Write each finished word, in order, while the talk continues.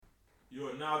You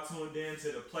are now tuned in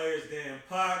to the Players Den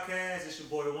podcast. It's your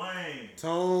boy Wayne.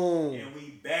 Tone. And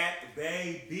we back,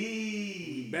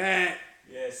 baby. Back.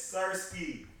 Yes,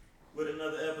 Sirski. With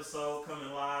another episode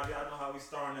coming live. Y'all know how we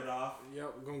starting it off.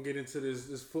 Yep, we're going to get into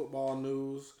this football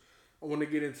news. I want to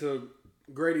get into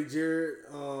Grady Jarrett.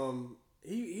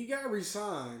 He got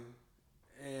re-signed.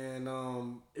 And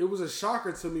it was a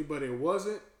shocker to me, but it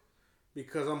wasn't.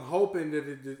 Because I'm hoping that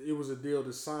it was a deal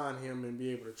to sign him and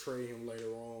be able to trade him later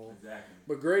on. Exactly.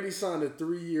 But Grady signed a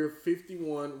 3-year,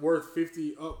 51 worth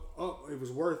 50 up. It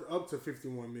was worth up to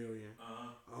 $51 million.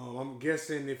 I'm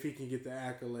guessing if he can get the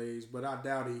accolades, but I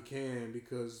doubt he can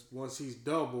because once he's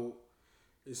doubled,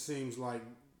 it seems like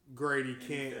Grady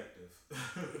can't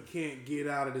get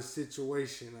out of the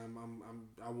situation.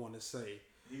 I want to say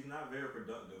he's not very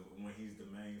productive when he's the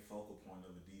main focal point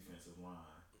of the defensive line.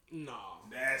 No.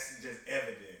 That's just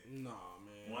evident. No,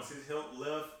 man. Once his help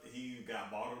left, he got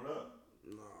bottled up.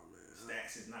 No, man.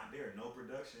 Stats is not there. No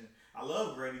production. I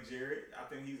love Grady Jarrett. I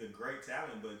think he's a great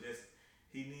talent, but just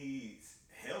he needs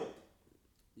help.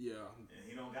 Yeah. And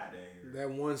he don't got that here. That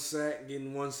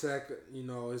getting one sack,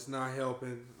 it's not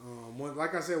helping.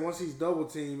 Like I said, once he's double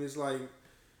teamed, it's like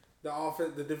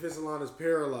the defensive line is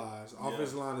paralyzed.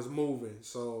 Offensive line is moving.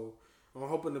 So I'm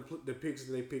hoping the picks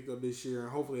that they picked up this year, and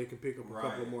hopefully they can pick up a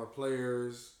couple more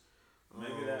players.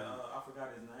 Maybe I forgot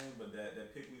his name, but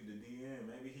that pick with the DN,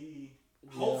 maybe he,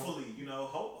 hopefully,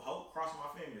 hope cross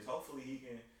my fingers. Hopefully he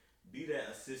can be that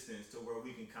assistance to where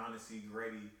we can kind of see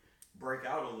Grady break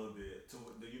out a little bit to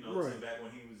back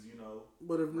when he was,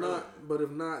 But if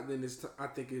relevant. not, then I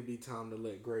think it'd be time to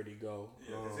let Grady go.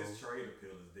 Yeah, because his trade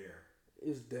appeal is there.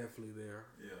 It's definitely there.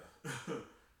 Yeah.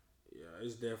 Yeah,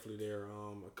 it's definitely there.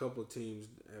 A couple of teams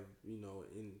have,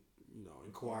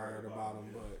 inquired about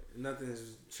him, but nothing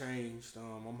has changed.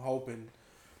 I'm hoping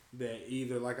that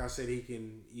either, like I said, he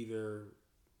can either,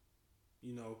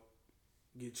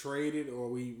 get traded or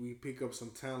we pick up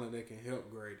some talent that can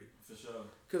help Grady. For sure.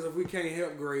 Because if we can't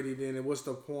help Grady, then what's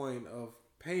the point of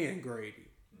paying Grady?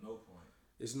 No point.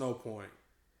 It's no point.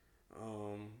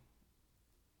 Let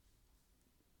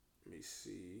me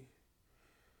see.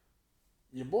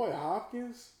 Your boy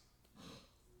Hopkins?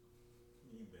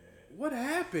 He bad. What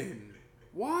happened?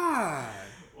 Why?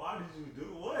 Why did you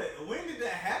do what? When did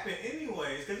that happen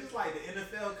anyways? Because it's like the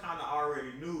NFL kind of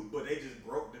already knew, but they just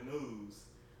broke the news.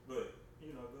 But, go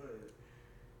ahead.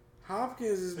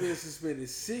 Hopkins has been suspended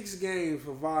 6 games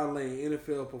for violating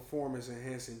NFL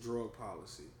performance-enhancing drug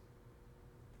policy.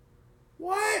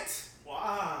 What?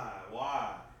 Why?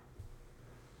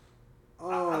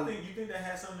 I think you think that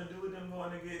has something to do with them going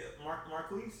to get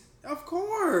Marquise? Of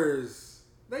course.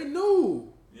 They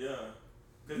knew. Yeah.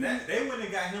 Because they went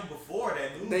and got him before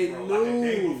that news, They bro. knew. Like a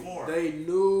day before. They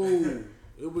knew.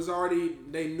 It was already,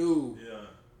 they knew. Yeah.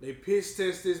 They piss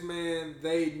test this man.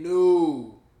 They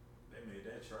knew. They made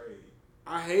that trade.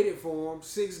 I hate it for him.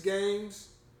 6 games.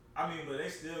 I mean, but they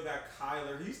still got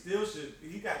Kyler. He still should.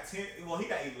 He got 10. Well, he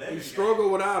got 11. He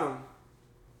struggled without him.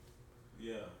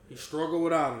 Yeah. He struggled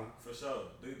without him. For sure.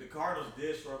 The Cardinals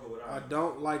did struggle without him. I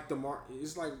don't like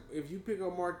it's like if you pick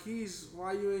up Marquise,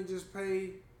 why you ain't just pay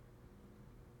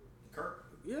Kirk?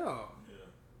 Yeah. Yeah.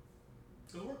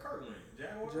 Because where Kirk went?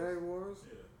 Jaguars?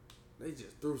 Yeah. They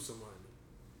just threw some money.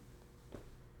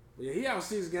 But yeah, he out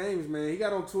 6 games, man. He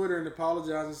got on Twitter and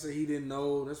apologized and said he didn't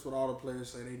know. That's what all the players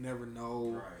say. They never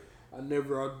know. Right. I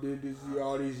did this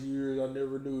all these years. I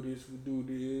never knew this would do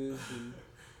this. And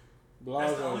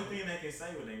That's the only thing they can say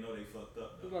when they know they fucked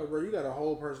up, though. Like, bro, you got a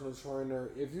whole personal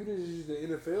trainer. If you just use the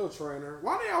NFL trainer,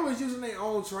 why they always using their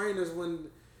own trainers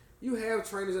when you have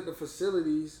trainers at the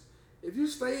facilities? If you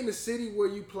stay in the city where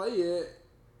you play at,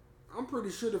 I'm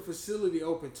pretty sure the facility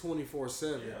open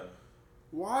 24/7. Yeah.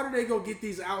 Why do they go get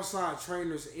these outside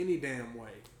trainers any damn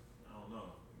way? I don't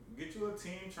know. Get you a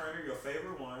team trainer, your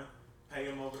favorite one, pay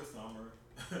him over the summer,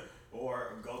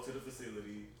 or go to the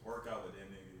facility, work out with that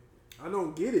nigga. I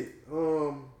don't get it.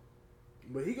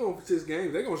 But he going for 6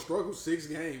 games. They're gonna struggle 6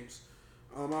 games.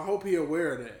 I hope he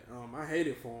aware of that. I hate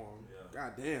it for him. Yeah.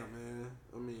 God damn, man.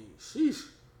 I mean, sheesh.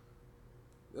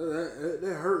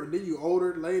 That hurt. And then you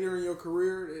older later in your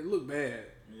career, it look bad.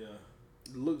 Yeah.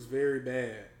 It looks very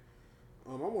bad. I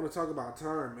want to talk about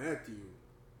Tyrann Mathieu.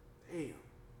 Damn.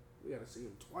 We got to see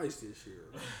him twice this year.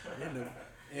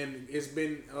 and it's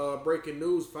been breaking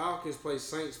news. Falcons play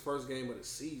Saints first game of the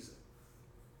season.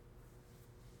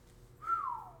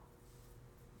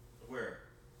 Where?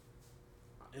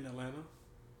 In Atlanta.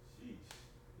 Sheesh.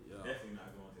 Yeah. Definitely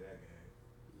not going to that game.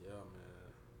 Yeah,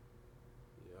 man.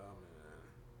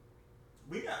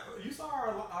 We got. You saw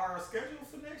our schedule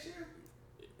for next year?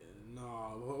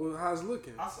 No, how's it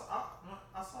looking? I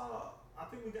I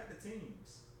think we got the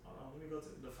teams. Hold on, let me go to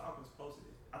the Falcons posted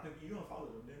it. I think you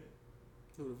unfollowed them, didn't it?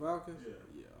 Who, the Falcons?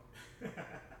 Yeah.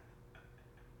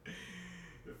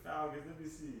 The Falcons. Let me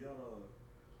see. Hold on.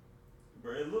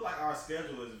 Bro, it looked like our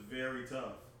schedule is very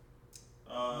tough.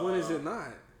 When is it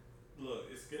not? Look,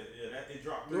 it's good. Yeah, it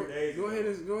dropped 3 days ago. Go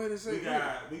ahead and say we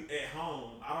at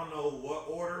home. I don't know what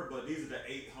order, but these are the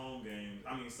 8 home games.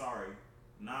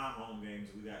 9 home games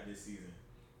we got this season.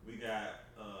 We got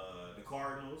the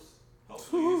Cardinals.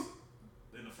 Hopefully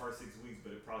it's in the first 6 weeks,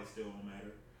 but it probably still won't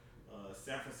matter.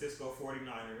 San Francisco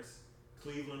 49ers,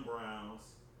 Cleveland Browns,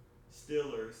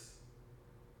 Steelers,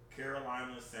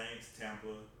 Carolina Saints, Tampa,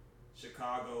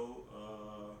 Chicago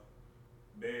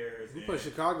Bears. We play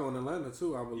Chicago and Atlanta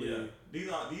too, I believe.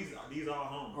 Yeah, these are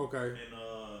home. Okay.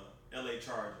 And LA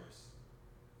Chargers.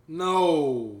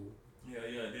 No. Yeah.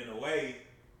 Then away,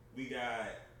 we got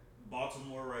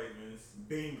Baltimore Ravens,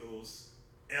 Bengals,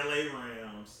 LA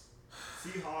Rams,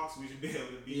 Seahawks. We should be able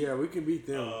to beat. Yeah, we can beat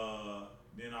them.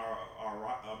 Then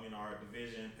our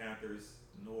division: Panthers,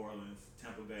 New Orleans,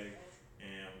 Tampa Bay,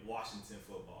 and Washington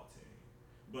football team.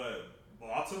 But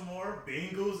Baltimore,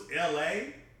 Bengals,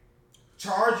 LA,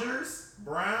 Chargers,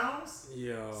 Browns,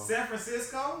 San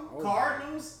Francisco,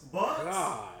 Cardinals, Bucks.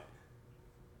 God.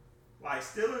 Like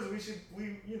Steelers,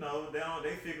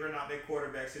 they figuring out their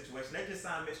quarterback situation. They just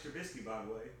signed Mitch Trubisky, by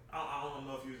the way. I don't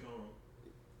know if you was gonna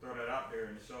throw that out there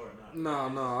in the show or not.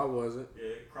 No, I wasn't. Yeah,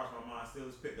 it crossed my mind.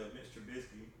 Steelers picked up Mitch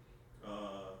Trubisky.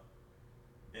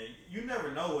 And you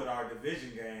never know with our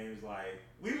division games. Like,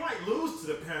 we might lose to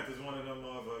the Panthers, one of them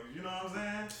motherfuckers. You know what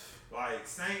I'm saying? Like,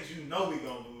 Saints, we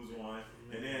gonna lose one.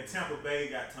 And then Tampa Bay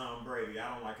got Tom Brady. I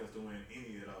don't like us to win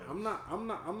any of those.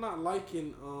 I'm not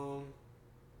liking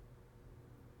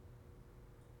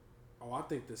I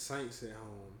think the Saints at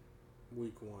home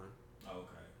week 1.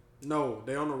 Okay. No,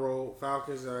 they on the road.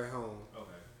 Falcons are at home.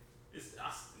 Okay.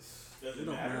 Does it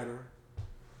matter?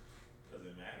 Does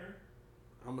it matter?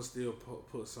 I'm gonna still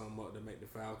put something up to make the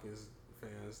Falcons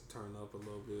fans turn up a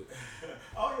little bit.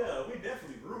 Oh yeah, we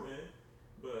definitely rooting,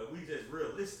 but we just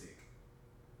realistic.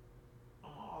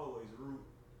 I'm always root,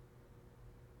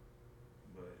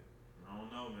 but I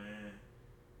don't know, man.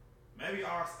 Maybe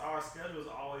our schedules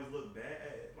always look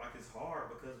bad, like it's hard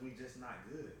because we just not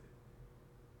good.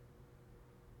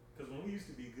 Because when we used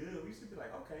to be good, we used to be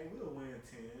like, okay, we'll win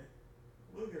 10.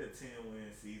 We'll get a 10-win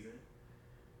season.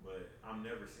 But I'm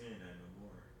never seeing that no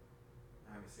more.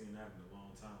 I haven't seen that in a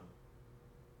long time.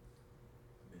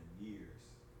 It's been years.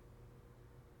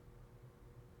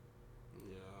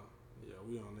 Yeah,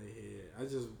 we on their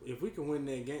head. If we can win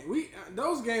that game,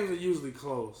 those games are usually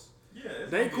close. Yeah,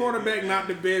 they quarterback not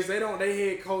the best. They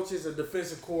head coach is a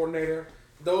defensive coordinator.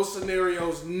 Those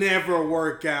scenarios never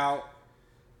work out.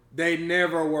 They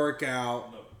never work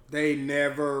out. No. They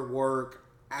never work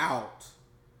out.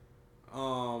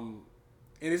 And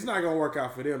it's not gonna work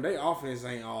out for them. Their offense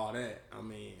ain't all that.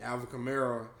 Alvin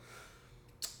Kamara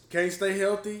can't stay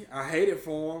healthy. I hate it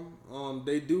for him.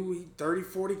 They do 30,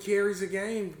 40 carries a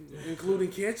game,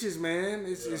 including catches. Man,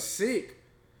 it's sick.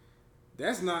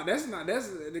 That's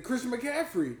the Christian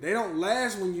McCaffrey. They don't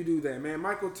last when you do that, man.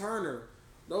 Michael Turner.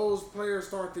 Those players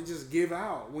start to just give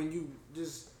out when you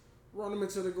just run them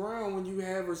into the ground. When you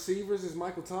have receivers, is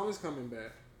Michael Thomas coming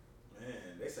back?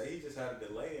 Man, they say he just had a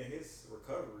delay in his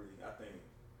recovery, I think.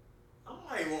 I'm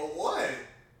like, well, what?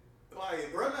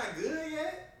 Like, bro, not good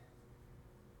yet?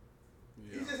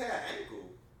 Yeah. He just had ankle.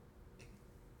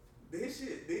 Did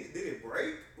it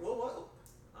break? What?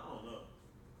 I don't know.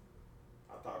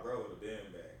 I thought bro would have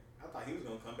been back. I thought he was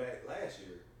going to come back last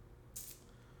year.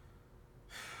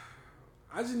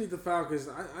 I just need the Falcons.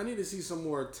 I need to see some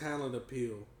more talent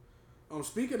appeal.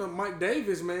 Speaking of Mike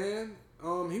Davis, man,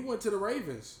 he went to the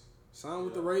Ravens. Signed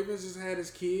with the Ravens, just had his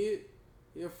kid.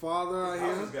 Your father out here.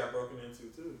 His house got broken into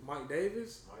too. Mike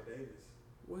Davis? Mike Davis.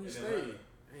 Where he stayed?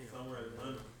 Somewhere in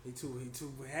London. He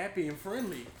too happy and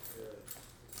friendly.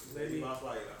 Yeah. He lost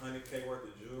like $100K worth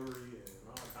of jewelry and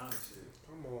all kind of shit.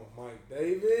 Come on, Mike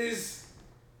Davis.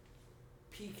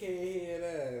 Pecan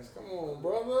head ass. Come on,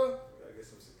 brother. Gotta get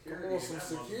some security. Come on,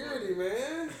 some security,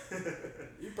 man.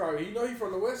 You know he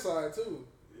from the West Side too.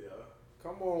 Yeah.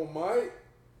 Come on, Mike.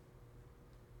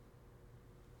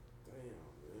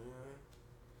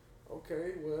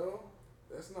 Okay, well,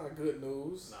 that's not good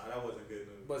news. Nah, that wasn't good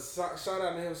news. But shout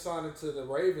out to him signing to the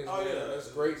Ravens. Oh, man. yeah. That's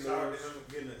great news. Shout out to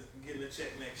him getting a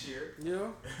check next year.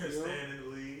 Yeah. Staying in the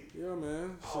league. Yeah,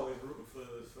 man. Always rooting for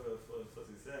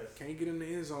success. Can't get in the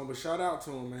end zone, but shout out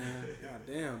to him, man. God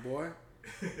damn, boy.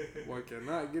 Boy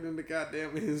cannot get in the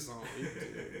goddamn end zone.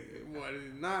 Boy,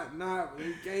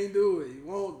 he can't do it. He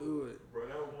won't do it. Bro,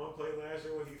 that was one play last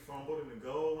year when he fumbled in the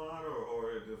goal line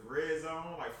or the red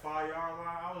zone, like 5-yard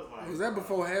line. I was like, was that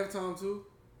before halftime too?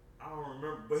 I don't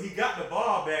remember, but he got the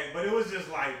ball back. But it was just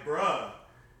like, bruh,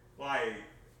 like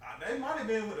they might have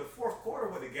been with the fourth quarter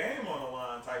with the game on the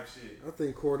line type shit. I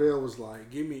think Cordell was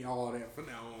like, "Give me all that from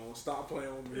now on. Stop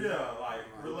playing with me. Yeah, like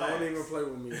relax. Don't even play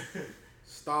with me.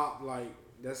 Stop. Like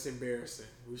that's embarrassing.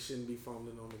 We shouldn't be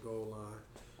fumbling on the goal line."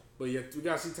 But yeah, we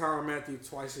got to see Tyrann Mathieu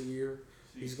twice a year.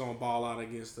 He's gonna ball out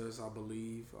against us, I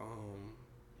believe.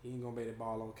 He ain't gonna be able to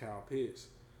ball on Kyle Pitts.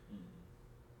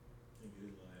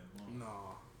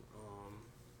 No.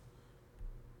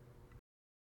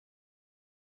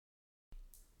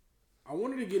 I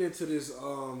wanted to get into this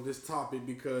this topic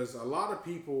because a lot of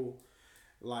people,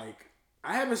 like,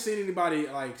 I haven't seen anybody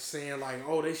like saying like,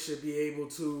 oh, they should be able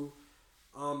to.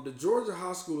 The Georgia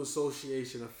High School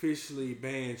Association officially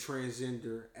banned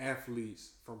transgender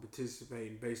athletes from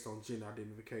participating based on gender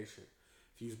identification.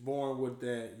 If you was born with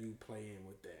that, you play in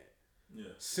with that.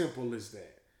 Yeah. Simple as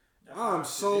that. I'm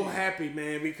so happy,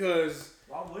 man, because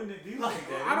why wouldn't it be like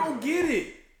that? I don't get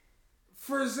it.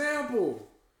 For example,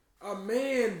 a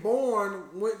man born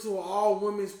went to an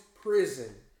all-women's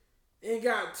prison and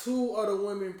got 2 other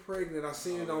women pregnant. I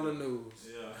seen it on the news.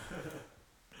 Yeah.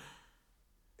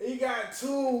 He got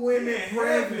 2 women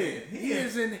pregnant. He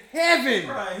is in heaven.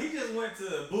 Right. He just went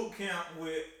to boot camp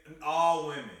with all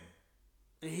women.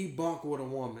 And he bunked with a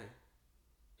woman.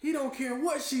 He don't care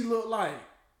what she looked like.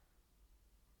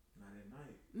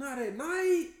 Not at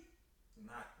night.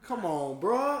 Come on,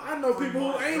 bro. I know people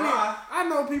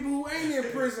who ain't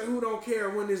in prison who don't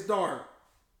care when it's dark.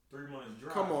 3 months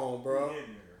dry. Come on, bro.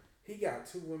 He got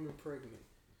 2 women pregnant.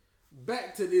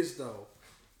 Back to this though.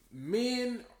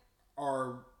 Men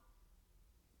are.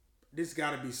 This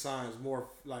got to be signs more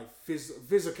like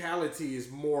physicality is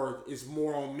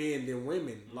more on men than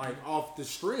women. Like off the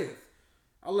strength.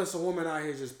 Unless a woman out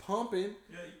here just pumping.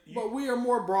 Yeah, but we are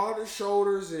more broader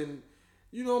shoulders and.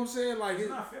 You know what I'm saying? Like it's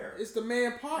not fair. It's the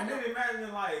man partner. And then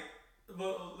imagine like,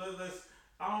 let's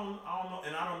I don't know,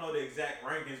 and I don't know the exact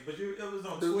rankings, but it was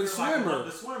on Twitter. The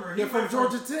swimmer. He from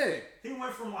Georgia Tech. He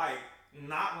went from like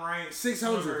not ranked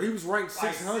 600. He was ranked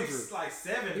 600, like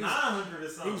 900 or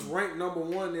something. He was ranked number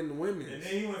 1 in the women. And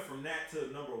then he went from that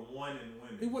to number 1 in the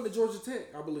women. He went to Georgia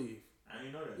Tech, I believe. I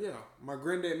didn't know that. Yeah,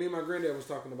 me and my granddad was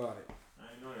talking about it.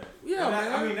 Know that. Yeah,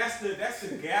 man. I mean, that's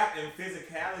the gap in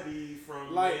physicality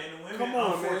from like, men and women. Come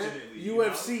on, unfortunately, man.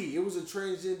 UFC. It was a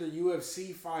transgender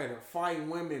UFC fighter fighting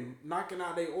women, knocking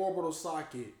out their orbital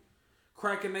socket,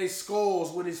 cracking their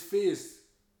skulls with his fist,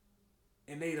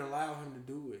 and they'd allow him to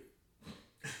do it.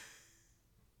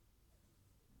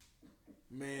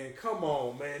 Man, come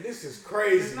on, man. This is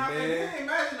crazy, man.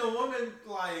 Imagine a woman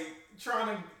like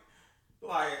trying to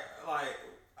like.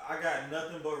 I got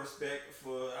nothing but respect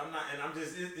for.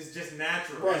 It's just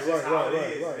natural. Right, That's just how it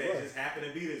is. Right, They just happen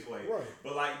to be this way. Right.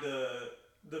 But like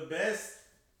the best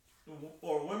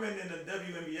or women in the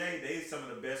WNBA, they some of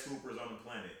the best hoopers on the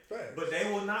planet. Right. But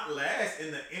they will not last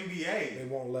in the NBA. They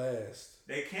won't last.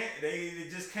 They can't. They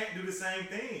just can't do the same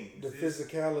thing. The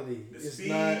physicality is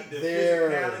not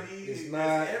there. It's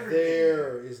not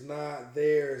there. It's not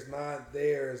there. It's not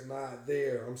there. It's not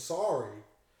there. I'm sorry.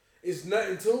 It's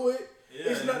nothing to it.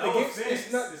 Yeah, it's nothing against.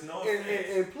 It's not. It's no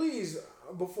and please,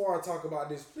 before I talk about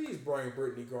this, please bring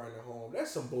Brittney Griner home.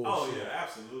 That's some bullshit. Oh yeah,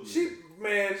 absolutely.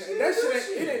 That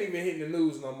shit ain't even hitting the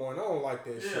news no more. And I don't like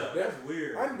that shit. That's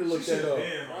weird. I need to look that up.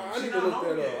 I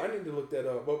need to look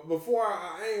that up. But before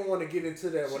I ain't want to get into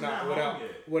that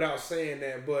without saying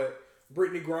that. But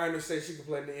Brittney Griner said she could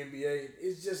play in the NBA.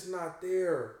 It's just not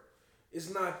there. It's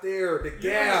not there. The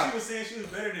gap. She was saying she was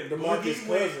better than DeMarcus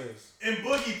Cousins in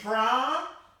Boogie Prime.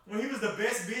 When he was the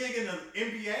best big in the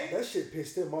NBA? That shit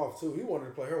pissed him off, too. He wanted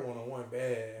to play her one-on-one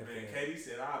bad. Man, KD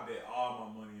said, I bet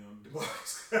all my money on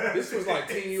DeMarcus. This was like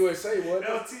Team USA, wasn't it?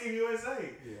 That was Team USA.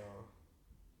 Yeah.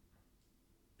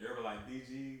 You ever like, DG,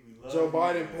 we love Joe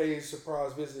Biden paid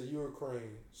surprise visit to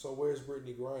Ukraine. So where's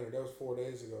Brittney Griner? That was 4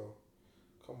 days ago.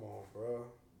 Come on, bro.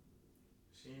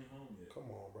 She ain't home yet.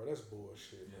 Come on, bro. That's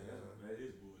bullshit, man. That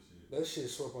is bullshit. That shit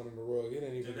swept under the rug. It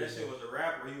ain't even. If that shit was a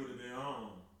rapper, he would have been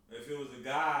home. If it was a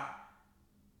guy,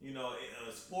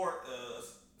 a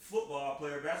football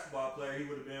player, basketball player, he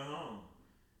would have been home.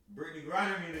 Brittney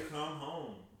Griner need to come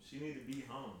home. She need to be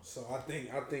home. So I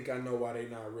think I know why they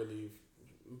not really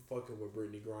fucking with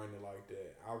Brittney Griner like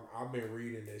that. I've been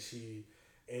reading that she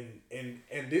and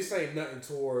this ain't nothing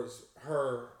towards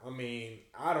her. I mean,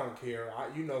 I don't care.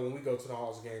 When we go to the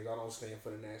Hawks games, I don't stand for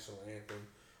the national anthem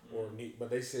but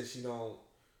they said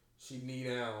she knee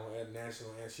down at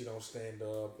national and she don't stand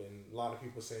up, and a lot of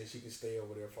people saying she can stay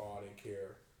over there for all they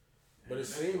care. But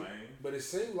it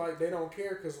seemed like they don't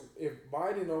care because if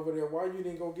Biden over there, why you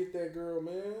didn't go get that girl,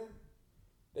 man?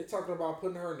 They talking about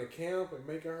putting her in the camp and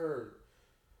making her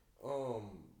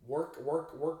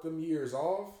work them years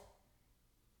off.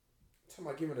 Talking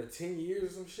about giving her 10 years or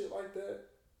some shit like that.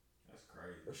 That's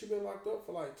crazy. But she been locked up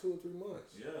for like 2 or 3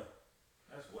 months. Yeah.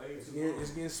 That's way too long.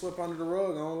 It's getting swept under the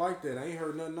rug. I don't like that. I ain't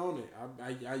heard nothing on it.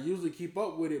 I usually keep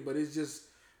up with it, but it's just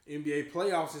NBA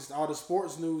playoffs. It's all the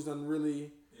sports news doesn't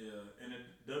really. Yeah, and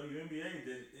the WNBA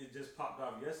it just popped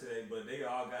off yesterday, but they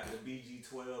all got the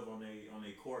BG12 on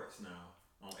their courts now,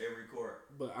 on every court.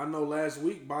 But I know last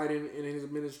week Biden and his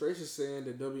administration saying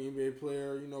that WNBA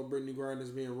player, Brittany Griner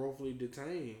is being wrongfully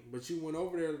detained. But you went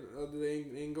over there the other day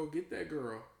and go get that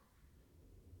girl.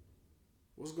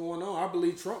 What's going on? I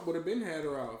believe Trump would have been had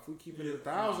her out if we keep it at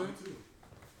 1,000.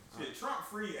 Shit, Trump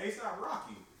free ASAP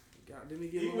Rocky. Didn't he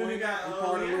get Lil Wayne? He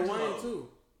pardoned Lil Wayne too.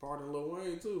 Pardoned Lil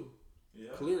Wayne too.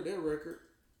 Yeah. Cleared that record.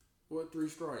 What 3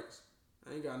 strikes?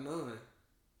 I ain't got none.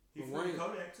 He free Wayne,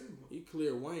 Kodak too. He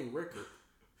cleared Wayne record.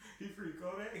 He free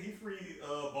Kodak. He free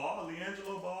Ball,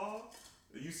 LiAngelo Ball,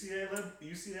 the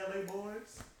UCLA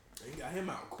boys. He got him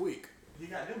out quick. He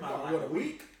got them out like a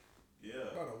week.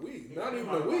 Yeah. About a week. Not even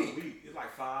a week. It's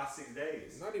like 5-6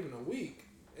 days. Not even a week.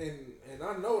 And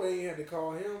I know they ain't had to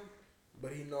call him,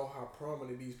 but he know how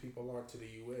prominent these people are to the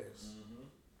U.S. Mm-hmm.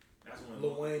 That's when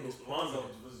Lil Wayne is Lonzo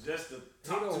was just the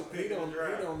top 2 pick in the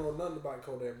draft. He don't know nothing about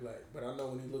Kodak Black, but I know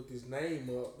when he looked his name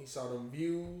up, he saw them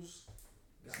views.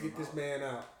 Let's get this man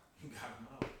out. He got him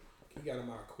out. He got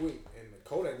him out quick, and the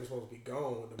Kodak was supposed to be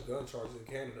gone with the gun charges in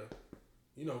Canada.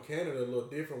 Canada a little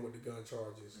different with the gun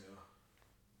charges. Yeah.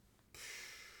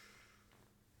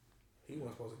 He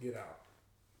wasn't supposed to get out.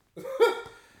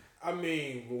 I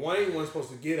mean, Wayne wasn't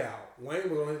supposed to get out. Wayne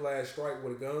was on his last strike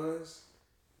with the guns.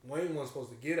 Wayne wasn't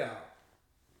supposed to get out.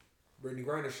 Brittany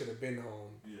Griner should have been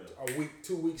home. Yeah. A week,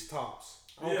 2 weeks tops.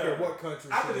 I don't care what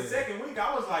country After the second week,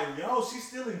 I was like, yo, she's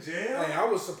still in jail? Hey, I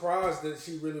was surprised that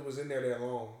she really was in there that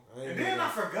long. And then I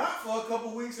forgot for a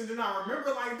couple weeks, and then I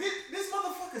remember, like, this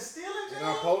motherfucker's still in jail? And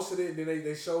I posted it, and then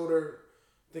they showed her,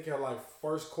 I think, her, like,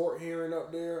 first court hearing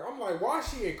up there. I'm like, why is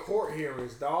she in court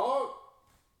hearings, dog?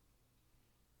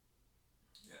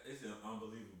 Yeah, it's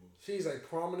unbelievable. She's a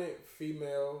prominent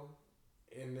female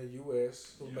in the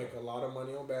U.S. who make a lot of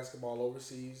money on basketball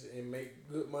overseas and make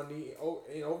good money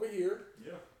over here.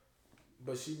 Yeah.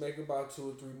 But she make about 2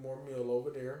 or 3 more mil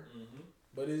over there. Mm-hmm.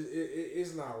 But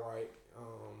it's not right.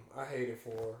 I hate it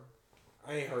for her.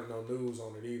 I ain't heard no news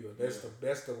on it either. That's the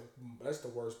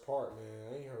worst part,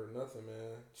 man. I ain't heard nothing,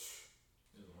 man. It's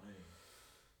lame.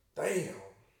 Damn. That's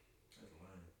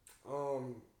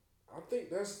lame. I think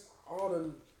that's all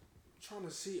the. Trying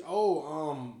to see.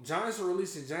 Giants are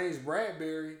releasing James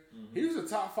Bradbury. Mm-hmm. He was a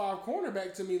top 5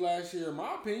 cornerback to me last year, in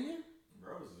my opinion.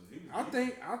 I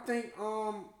think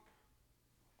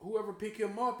whoever pick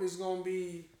him up is gonna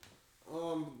be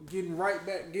getting right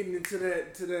back, getting into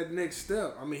that next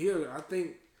step. I mean, I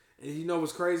think, and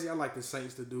what's crazy? I like the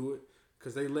Saints to do it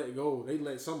because they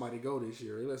let somebody go this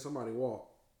year. They let somebody walk.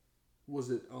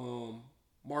 Was it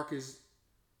Marcus?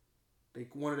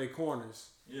 One of their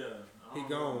corners. Yeah. He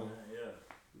gone. Yeah.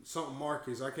 Something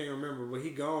Marcus. I can't remember, but he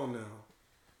gone now.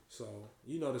 So,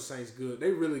 the Saints good.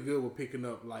 They really good with picking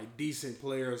up, like, decent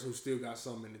players who still got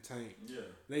something in the tank. Yeah.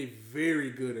 They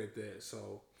very good at that.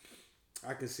 So,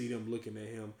 I can see them looking at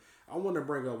him. I want to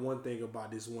bring up one thing about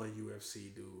this one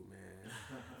UFC dude, man.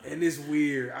 And it's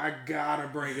weird. I got to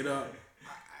bring it up.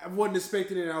 I wasn't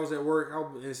expecting it. I was at work.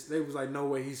 They was like, no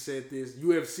way he said this.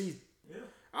 UFC. Yeah.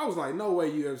 I was like, no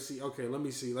way UFC. Okay, let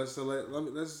me see. Let's. I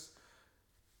was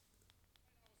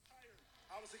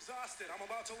exhausted. I'm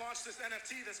about to launch this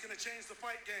NFT that's going to change the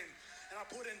fight game. And I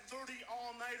put in 30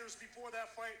 all-nighters before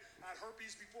that fight. I had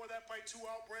herpes before that fight, 2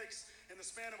 outbreaks in the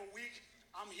span of a week.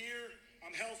 I'm here.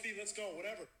 I'm healthy. Let's go.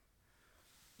 Whatever.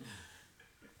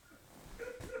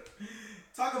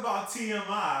 Talk about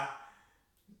TMI.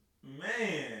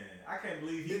 Man, I can't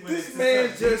believe he Did went this into man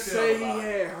such just say detail he about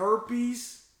had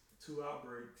herpes? 2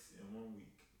 outbreaks in 1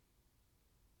 week.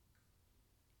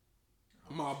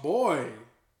 My boy.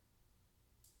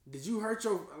 Did you hurt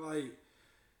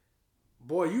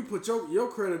boy, you put your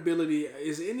credibility.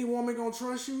 Is any woman gonna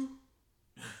trust you?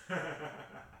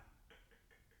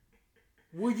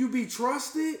 Will you be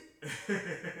trusted?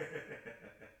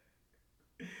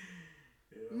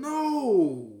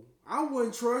 No. I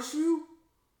wouldn't trust you.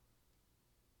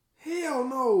 Hell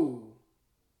no.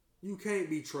 You can't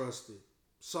be trusted.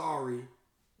 Sorry.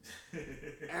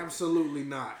 Absolutely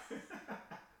not.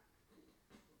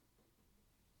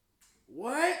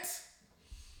 What?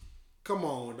 Come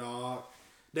on, dog.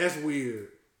 That's weird.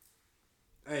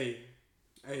 Hey,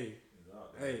 that's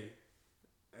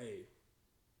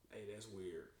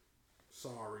weird.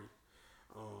 Sorry.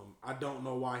 I don't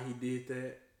know why he did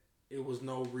that. It was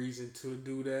no reason to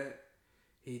do that.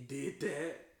 He did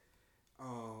that.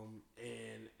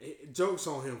 Jokes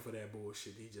on him for that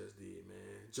bullshit he just did,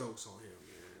 man. Jokes on him,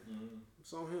 man. Mm-hmm.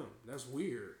 It's on him. That's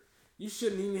weird. You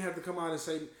shouldn't even have to come out and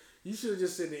say. You should have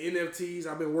just said the NFTs.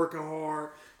 I've been working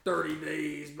hard, 30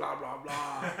 days, blah blah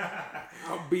blah.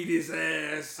 I'll beat his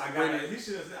ass. I got it. He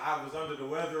should have said I was under the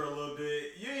weather a little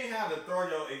bit. You ain't have to throw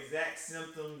your exact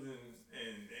symptoms and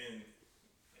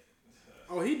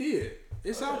Oh, he did.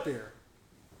 It's out there.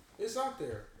 It's out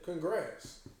there.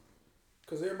 Congrats.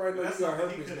 Because everybody knows you got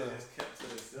herpes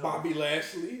now. Bobby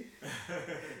Lashley.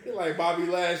 You're like Bobby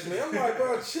Lashley. I'm like,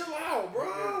 bro, chill out,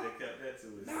 bro. They kept that to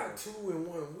his Not 2 in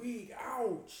 1 week.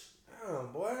 Ouch.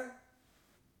 Damn, boy.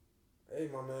 Hey,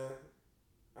 my man.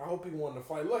 I hope he won the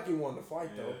fight. Lucky he won the fight,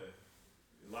 though.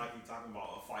 Like he talking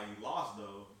about a fight he lost,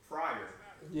 though, prior.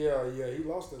 Yeah. He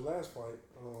lost the last fight.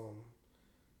 I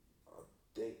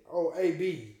think. Oh,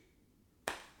 AB.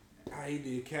 He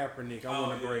did Kaepernick. I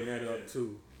want to bring that up,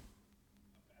 too.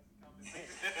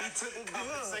 You took the deal.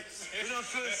 We don't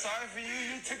feel sorry for you.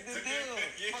 You took the deal.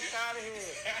 Fuck out of here.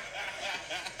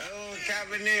 Oh,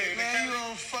 Kaepernick, man, you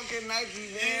on fucking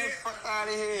Nike, man. Fuck out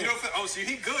of here. You don't feel, so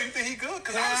he good? You think he good?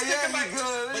 Because I was thinking he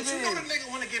good. But you know the nigga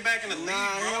want to get back in the league, bro.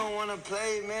 Nah, he don't want to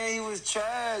play, man. He was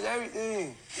trash,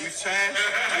 everything. He was trash?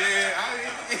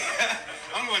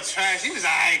 I don't know what trash. He was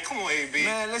alright. Come on, AB.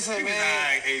 Man, listen, he man. Was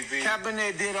alright, AB.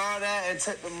 Kaepernick did all that and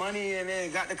took the money and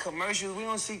then got the commercials. We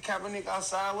don't see Kaepernick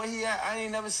outside. Where he at? I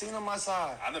ain't never seen him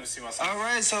outside. I never seen him outside. All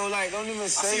right, so like, don't even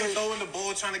say. I see him throwing the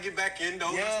ball, trying to get back in,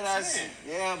 though.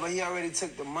 Yeah, but he already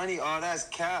took the money. All that's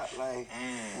cap. Like,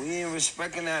 we ain't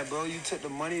respecting that, bro. You took the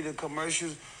money, the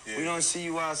commercials. Yeah. We don't see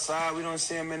you outside. We don't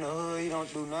see him in the hood. He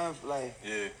don't do nothing. Like,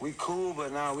 we cool,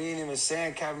 but now we ain't even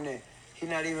saying Kaepernick. He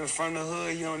not even from the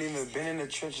hood. He don't even been in the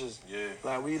trenches. Yeah.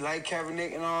 Like, we like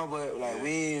Kaepernick and all, but like we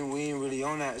ain't really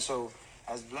on that. So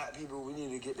as black people, we need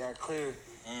to get that clear.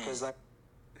 Cause like,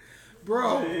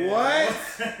 bro, what?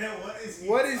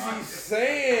 What is he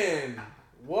saying?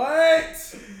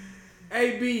 What?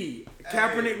 AB,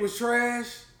 Kaepernick was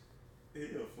trash. He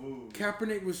a fool.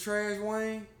 Kaepernick was trash,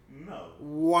 Wayne. No.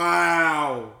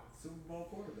 Wow. Super Bowl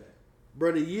quarterback.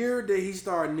 Bro, the year that he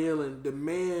started kneeling, the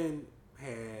man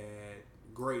had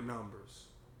great numbers.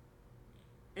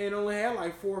 And only had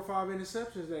like 4 or 5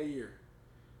 interceptions that year.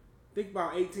 Think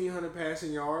about 1,800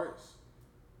 passing yards.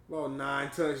 About 9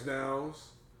 touchdowns.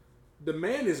 The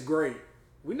man is great.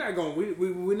 We're not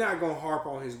gonna harp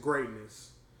on his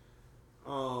greatness.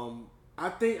 I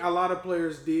think a lot of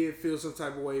players did feel some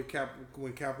type of way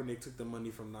when Kaepernick took the money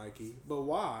from Nike. But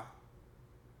why?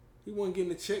 He wasn't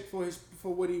getting a check for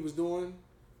what he was doing.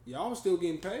 Y'all was still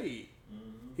getting paid.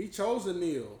 Mm-hmm. He chose to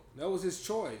kneel. That was his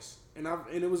choice, and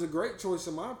it was a great choice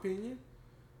in my opinion.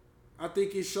 I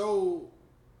think it showed,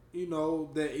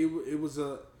 that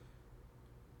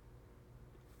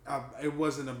it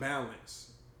wasn't a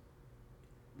balance.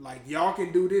 Like, y'all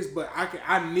can do this, but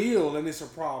I kneel and it's a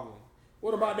problem.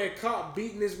 What about that cop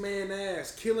beating this man's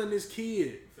ass, killing this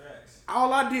kid? Facts.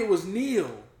 All I did was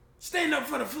kneel. Stand up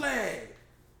for the flag.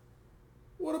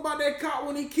 What about that cop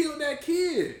when he killed that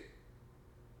kid?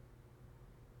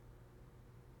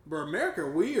 Bro, America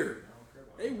weird.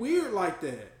 They weird like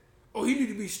that. Oh, he need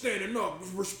to be standing up,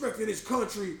 respecting his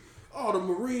country. All the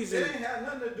Marines. It didn't have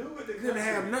nothing to do with the country. Didn't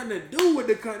have nothing to do with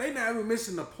the country. They not even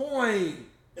missing the point.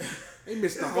 They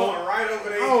missed the whole. Going right over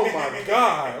there. Oh my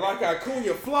God! Like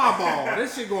Acuna fly ball. That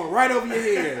shit going right over your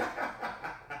head.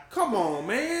 Come on,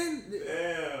 man.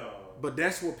 Damn. But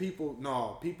that's what people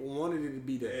wanted it to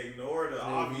be that. They ignored the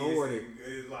obvious.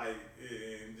 It's like,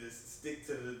 and just stick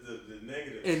to the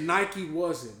negative. And Nike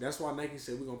wasn't. That's why Nike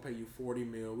said, we're going to pay you $40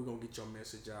 million. We're going to get your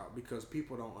message out because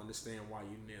people don't understand why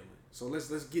you kneeling. So let's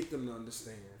get them to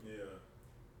understand. Yeah.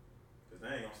 Because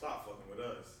they ain't going to stop fucking with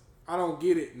us. I don't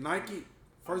get it. Nike,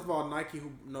 first of all, Nike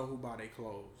know who buy their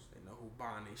clothes. They know who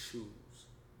buying their shoes.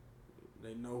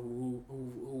 They know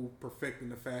who perfecting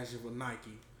the fashion for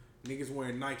Nike. Niggas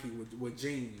wearing Nike with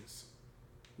jeans.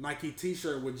 Nike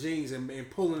t-shirt with jeans and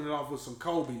pulling it off with some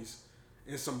Kobe's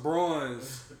and some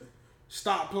bronze.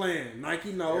 Stop playing.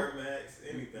 Nike know. Air Max,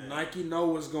 anything. Nike know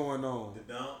what's going on. The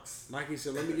dunks. Nike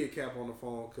said, let me get Cap on the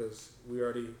phone because we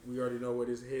already know where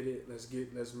this headed. Let's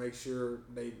make sure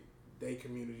they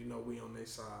community know we on their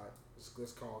side.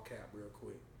 Let's call Cap real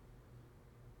quick.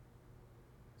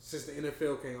 Since the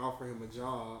NFL can't offer him a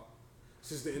job,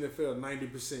 since the NFL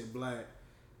 90% black,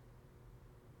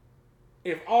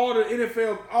 If all the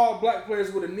NFL, all black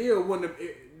players would have kneeled,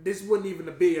 this wouldn't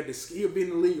even be he'll be in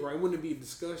the league, right? Wouldn't be a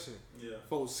discussion. Yeah.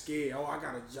 Folks scared. Oh, I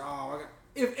got a job.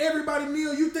 If everybody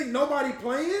kneel, you think nobody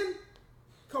playing?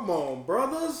 Come on,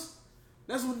 brothers.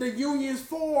 That's what the union's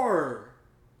for.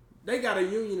 They got a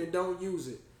union and don't use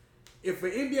it. If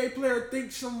an NBA player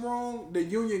thinks something wrong, the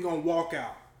union gonna walk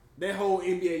out. That whole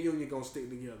NBA union gonna stick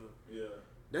together. Yeah.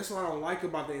 That's what I don't like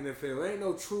about the NFL. There ain't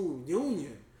no true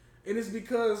union. And it's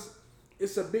because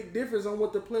it's a big difference on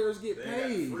what the players get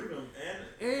paid. Got freedom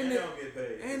and they don't get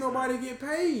paid. Ain't nobody get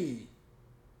paid.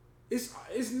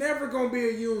 It's never gonna be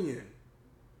a union.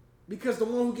 Because the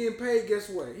one who getting paid, guess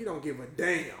what? He don't give a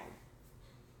damn.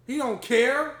 He don't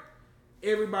care.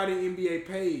 Everybody in NBA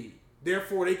paid.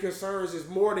 Therefore, their concerns is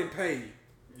more than pay.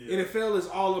 Yeah. NFL is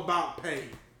all about pay.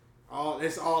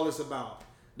 That's all it's about.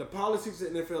 The politics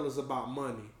of the NFL is about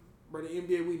money. But the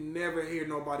NBA, we never hear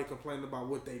nobody complain about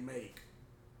what they make.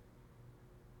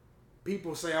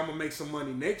 People say, I'm going to make some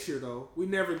money next year, though. We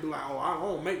never be like, oh, I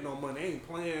don't make no money. I ain't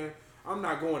playing. I'm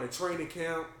not going to training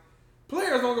camp.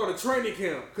 Players don't go to training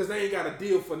camp because they ain't got a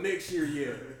deal for next year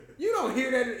yet. You don't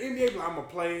hear that in the NBA. Like, I'm going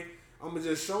to play. I'm going to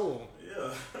just show them.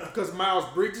 Yeah. Because Miles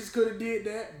Bridges could have did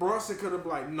that. Brunson could have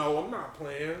been like, no, I'm not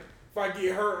playing. If I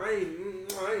get hurt,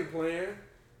 I ain't playing.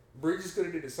 Bridges could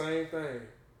have did the same thing.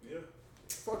 Yeah.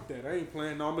 Fuck that. I ain't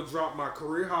playing. No, I'm going to drop my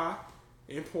career high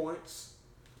in points.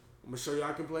 I'm going to show y'all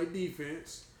I can play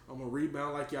defense. I'm going to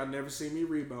rebound like y'all never seen me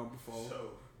rebound before.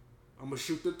 So, I'm going to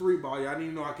shoot the 3-ball. Y'all didn't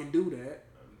even know I can do that.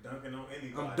 I'm dunking on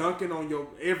anybody. I'm dunking on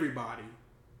everybody.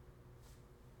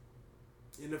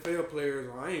 NFL players,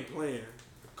 I ain't playing.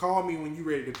 Call me when you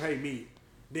ready to pay me.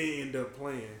 Then end up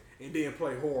playing. And then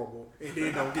play horrible. And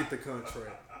then don't get the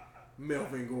contract.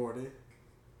 Melvin Gordon.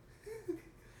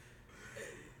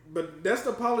 But that's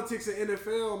the politics of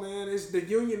NFL, man. The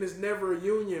union is never a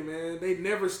union, man. They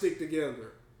never stick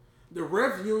together. The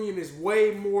ref union is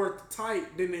way more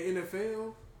tight than the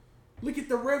NFL. Look at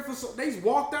the refs. They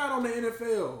walked out on the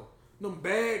NFL. Them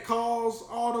bad calls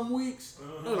all them weeks.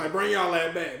 They're like, bring y'all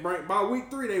that back. By week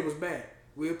 3, they was back.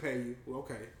 We'll pay you. Well,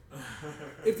 okay.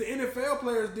 If the NFL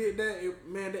players did that, it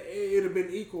would have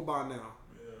been equal by now.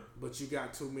 Yeah. But you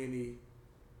got too many.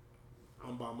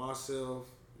 I'm by myself.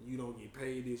 You don't get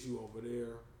paid this. You over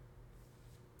there.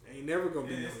 Ain't never gonna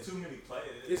be. It's too many players.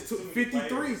 It's 53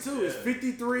 players. Too. Yeah. It's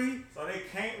 53. So they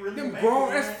can't really. Them grown.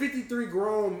 That's 53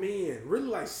 grown men. Really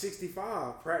like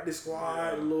 65. Practice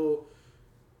squad. A little.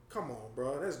 Come on,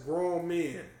 bro. That's grown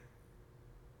men.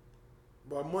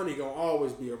 But money gonna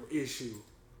always be an issue.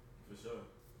 For sure.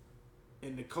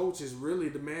 And the coach is really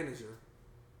the manager.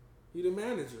 He the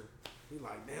manager. He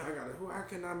like, damn, how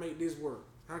can I make this work?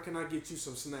 How can I get you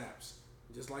some snaps?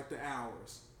 Just like the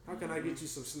hours. How can I get you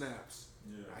some snaps?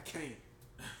 Yeah. I can't.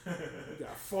 You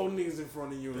got 4 niggas in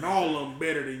front of you and all of them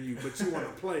better than you, but you want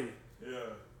to play. Yeah.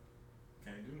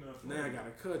 Can't do nothing. Now I got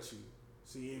to cut you.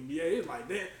 See, NBA, it's like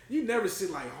that. You never see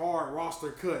like hard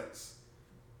roster cuts.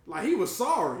 Like he was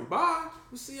sorry. Bye.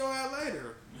 We'll see y'all out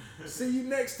later. See you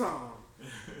next time.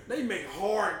 They make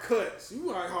hard cuts.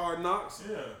 You like Hard Knocks.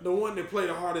 Yeah. The one that play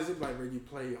the hardest, it's like, bro, you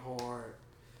play hard.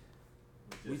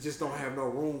 We just don't have no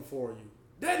room for you.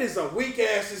 That is a weak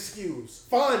ass excuse.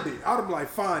 Find it. I'd be like,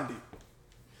 find it.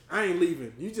 I ain't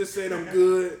leaving. You just said I'm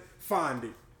good. Find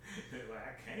it. Like,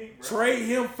 I can't, bro. Trade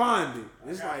him. Find it.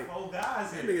 It's like 4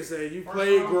 guys that here. nigga said you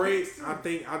played great.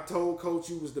 I told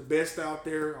coach you was the best out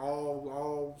there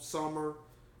all summer.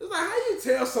 It's like, how you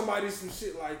tell somebody some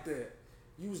shit like that?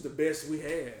 You was the best we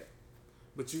had,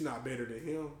 but you not better than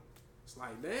him. It's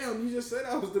like, damn, you just said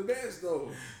I was the best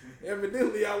though.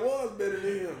 Evidently, I was better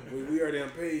than him. We already done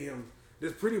paid him.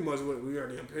 That's pretty much what we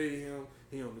already done paid him.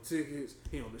 He on the tickets.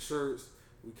 He on the shirts.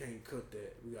 We can't cut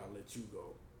that. We gotta let you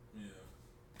go. Yeah.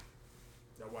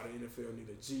 That's why the NFL need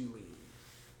a G League.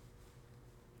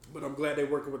 But I'm glad they're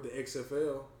working with the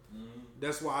XFL. Mm-hmm.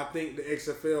 That's why I think the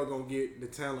XFL gonna get the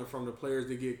talent from the players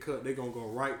that get cut. They're gonna go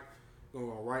right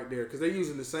there because they're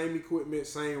using the same equipment,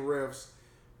 same refs.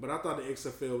 But I thought the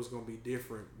XFL was gonna be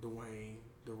different. Dwayne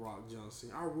The Rock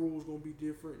Johnson, our rules gonna be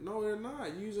different. No, they're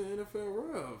not. Using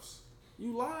NFL refs.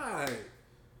 You lied.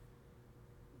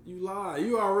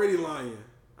 You already lying.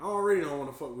 I already don't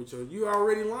want to fuck with you. You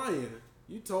already lying.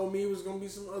 You told me it was gonna be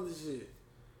some other shit.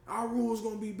 Our rules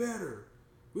gonna be better.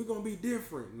 We're gonna be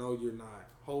different. No, you're not.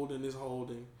 Holding is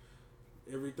holding.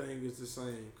 Everything is the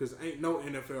same. Because ain't no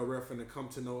NFL ref finna come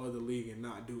to no other league and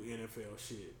not do NFL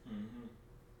shit. Mm-hmm.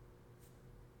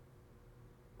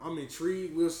 I'm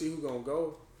intrigued. We'll see who gonna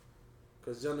go.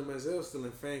 Because Johnny Manziel's still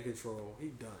in fan control. He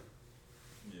done.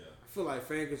 Yeah. I feel like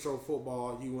fan control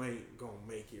football, you ain't gonna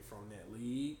make it from that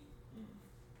league.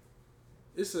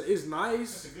 It's It's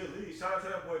nice. a good league. Shout out to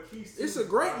that boy Keith. It's a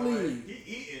great league.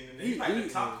 He eating. And he's like the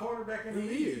top quarterback in the league.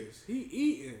 He is. He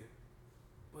eating.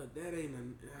 But that ain't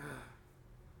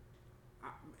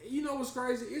you know what's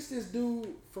crazy? It's this dude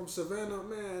from Savannah,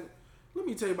 man. Let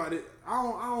me tell you about it. I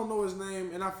don't know his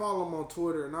name, and I follow him on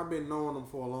Twitter, and I've been knowing him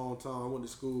for a long time. I went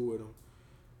to school with him.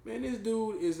 Man, this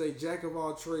dude is a jack of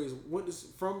all trades. Went to,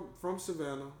 from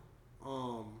Savannah.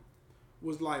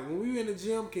 Was like, when we were in the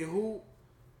gym, can hoop.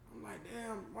 I'm like,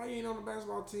 damn, why you ain't on the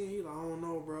basketball team? He like, I don't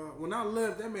know, bro. When I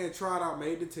left, that man tried out,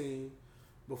 made the team.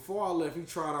 Before I left, he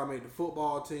tried out, made the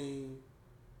football team.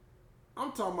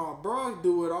 I'm talking about, bro,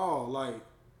 do it all. Like,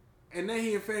 and then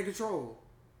he in fan control.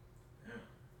 Yeah.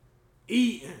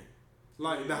 Eating.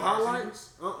 Like, the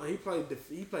highlights, he played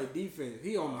defense.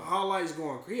 He on the highlights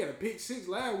going, he had a pick 6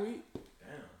 last week.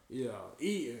 Damn. Yeah,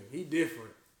 eating. He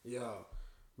different. Yeah.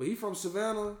 But he from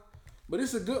Savannah. But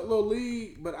it's a good little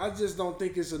league, but I just don't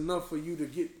think it's enough for you to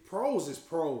get pros as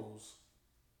pros.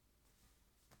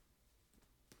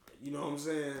 You know what I'm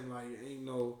saying? Like, ain't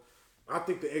no... I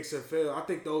think the XFL, I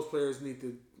think those players need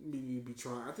to be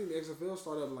trying. I think the XFL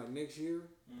start up like next year.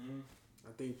 Mm-hmm.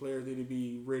 I think players need to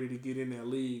be ready to get in that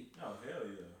league. Oh, hell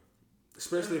yeah.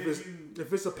 Especially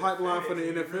if it's a pipeline for the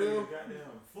NFL.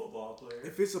 Goddamn football player.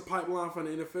 If it's a pipeline for the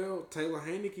NFL, Taylor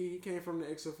Heineke, he came from the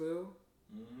XFL.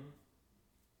 Mm-hmm.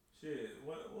 Shit,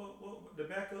 what the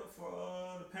backup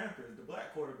for the Panthers, the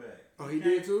black quarterback. Oh, he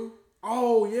did too?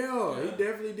 Oh, yeah, he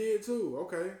definitely did too.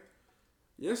 Okay.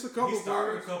 Yes, a couple. He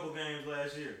started a couple games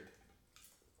last year.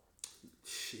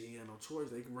 Shit, he had no choice.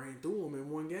 They ran through him in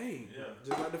one game. Yeah.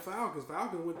 Just like the Falcons.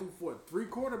 Falcons went through 3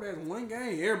 quarterbacks in one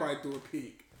game. Everybody threw a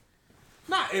pick.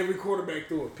 Not every quarterback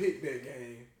threw a pick that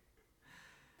game.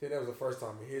 I think that was the first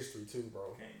time in history too,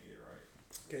 bro.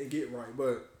 Can't get right.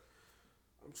 But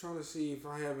I'm trying to see if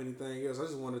I have anything else. I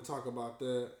just want to talk about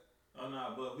that. Oh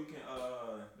no, but we can.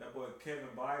 That boy Kevin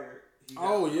Byard.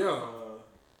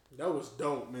 That was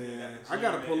dope, man. Yeah, I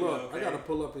gotta pull up. I gotta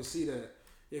pull up and see that.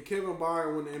 Yeah, Kevin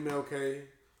Byard won the MLK,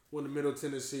 won the Middle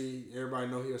Tennessee. Everybody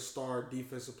know he a star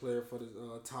defensive player for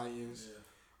the Titans.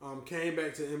 Yeah. Came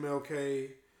back to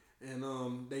MLK,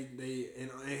 and they in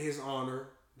his honor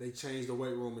they changed the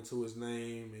weight room into his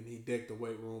name, and he decked the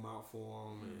weight room out for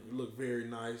him, and it looked very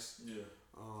nice. Yeah.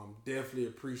 Definitely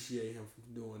appreciate him for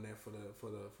doing that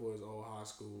for his old high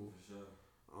school. For sure.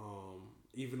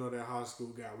 Even though that high school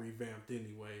got revamped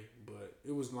anyway, but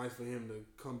it was nice for him to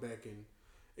come back, and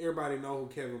everybody know who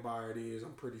Kevin Byard is.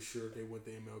 I'm pretty sure they went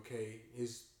to MLK.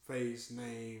 His face,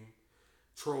 name,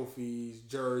 trophies,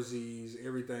 jerseys,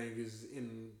 everything is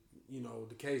in,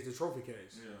 the case, the trophy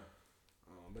case. Yeah.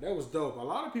 But that was dope. A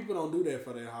lot of people don't do that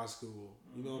for their high school.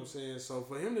 You know what I'm saying? So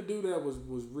for him to do that was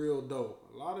real dope.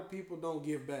 A lot of people don't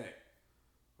give back.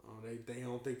 They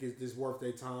don't think it's worth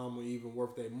their time or even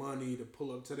worth their money to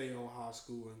pull up to their own high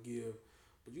school and give.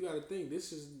 But you got to think,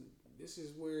 this is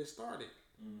where it started.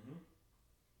 Mm-hmm.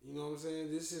 You know what I'm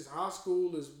saying? This is high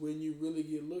school is when you really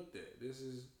get looked at. This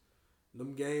is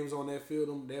them games on that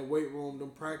field, that weight room,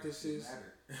 them practices.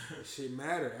 Shit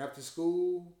matter. After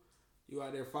school, you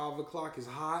out there 5 o'clock, it's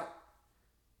hot.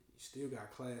 You still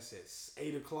got class at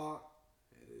 8 o'clock.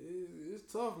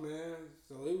 It's tough, man.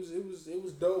 So it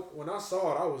was dope. When I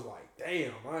saw it, I was like,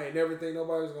 damn, I ain't never think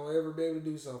nobody was gonna ever be able to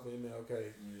do something in MLK.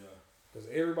 Yeah. Because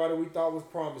everybody we thought was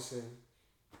promising.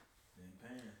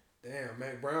 Damn,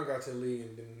 Mac Brown got to the league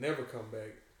and didn't never come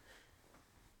back.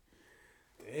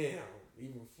 Damn,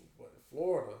 even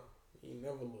Florida, he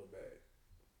never looked back.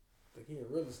 I think he in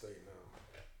real estate now.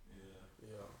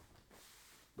 Yeah.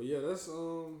 But yeah, that's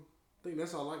I think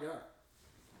that's all I got.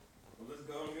 Well, let's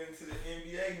go and get into the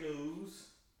NBA news.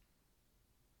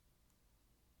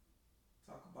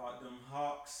 Talk about them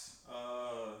Hawks.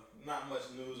 Not much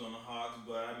news on the Hawks,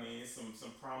 but I mean some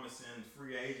promising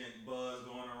free agent buzz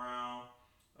going around.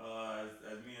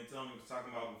 As me and Tony was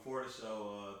talking about before the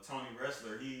show, Tony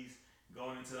Ressler, he's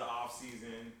going into the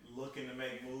offseason looking to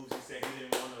make moves. He said he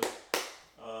didn't want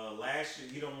to last year.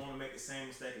 He don't want to make the same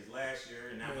mistake as last year,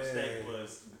 and that mistake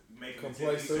was making it to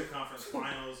the Eastern Conference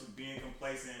Finals, being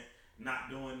complacent, not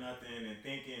doing nothing, and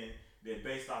thinking that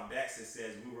based off that success,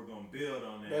 we were going to build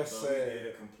on that. That's but sad. We did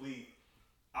a complete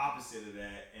opposite of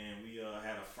that, and we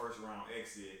had a first-round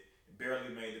exit,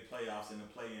 barely made the playoffs in the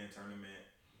play-in tournament,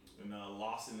 and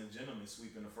lost in the gentleman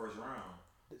sweep in the first round.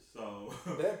 So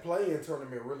that play-in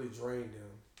tournament really drained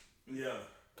him. Yeah.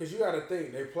 Because you got to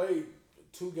think, they played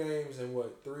 2 games in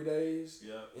 3 days?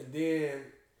 Yeah. And then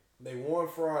they won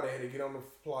Friday, had to get on the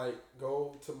flight,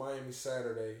 go to Miami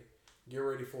Saturday, get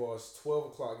ready for a 12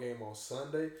 o'clock game on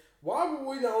Sunday. Why were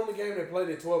we the only game that played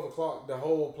at 12 o'clock the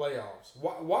whole playoffs?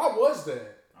 Why was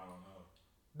that? I don't know.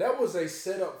 That was a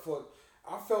setup for...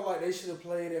 I felt like they should have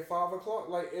played at 5 o'clock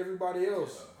like everybody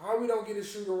else. Yeah. How we don't get a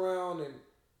shoot around and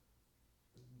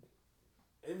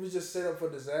it was just set up for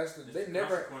disaster. They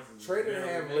never Trey didn't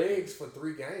have legs for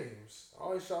 3 games.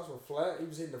 All his shots were flat. He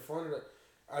was hitting the front of the.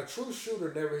 A true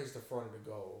shooter never hits the front of the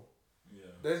goal.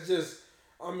 Yeah, that's just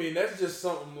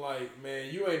something like, man,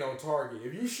 you ain't on target.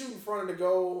 If you shoot in front of the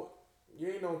goal, you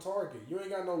ain't on target. You ain't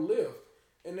got no lift,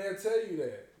 and they'll tell you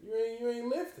that you ain't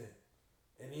lifting.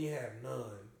 And he had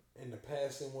none. And the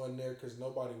passing wasn't there because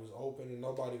nobody was open and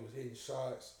nobody was hitting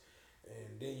shots.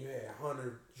 And then you had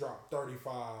Hunter drop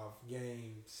 35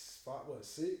 games.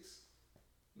 6?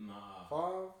 Nah.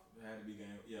 5? It had to be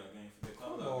game.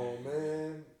 Come on,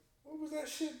 man. What was that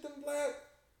shit? Them black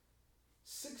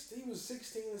 16. He was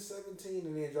 16 and 17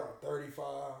 and then dropped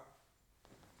 35.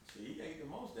 See, he ate the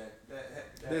most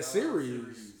that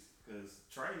series. Because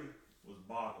Trey was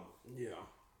bottled. Yeah.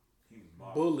 He was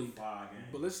bottled. Bullied. 5 games.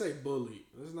 But let's say bullied.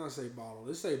 Let's not say bottled.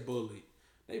 Let's say bullied.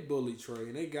 They bullied Trey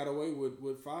and they got away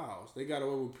with fouls. They got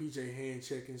away with PJ hand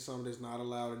checking, something that's not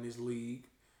allowed in this league.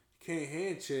 You can't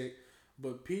hand check,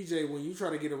 but PJ, when you try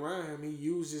to get around him, he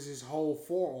uses his whole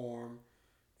forearm,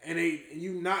 and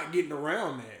you not getting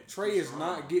around that. Trey is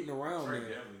not getting around Trey that.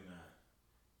 Definitely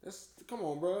not. Come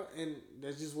on, bro, and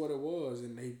that's just what it was.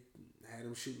 And they had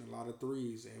him shooting a lot of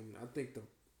threes, and I think they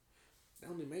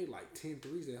only made like 10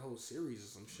 threes that whole series or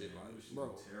some shit. Man, like,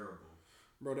 bro, terrible.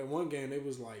 Bro, that one game they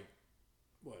was like,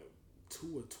 what,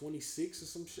 2 or 26 or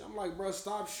some shit. I'm like, bro,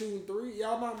 stop shooting 3.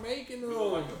 Y'all not making them. We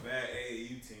look like a bad AAU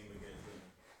team against them.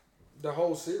 The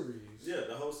whole series. Yeah,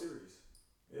 the whole series.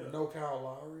 Yeah. No Kyle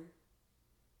Lowry.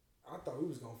 I thought we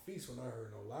was gonna feast when I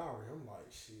heard no Lowry. I'm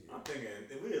like, shit. I'm thinking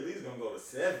if we at least gonna go to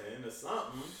 7 or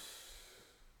something.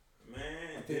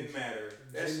 Man, it didn't matter.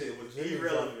 That shit was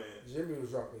irrelevant. Jimmy was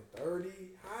dropping 30.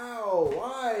 How?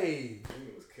 Why?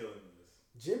 Jimmy was killing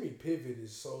us. Jimmy pivot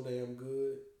is so damn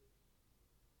good.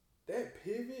 That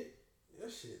pivot,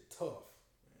 that shit tough.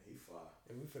 Man, he fly.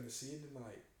 And we finna see it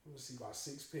tonight. I'm gonna see about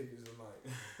 6 pivots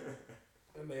tonight.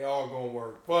 And they all gonna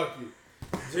work. Fuck you.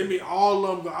 Jimmy, all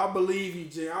of them, I believe you,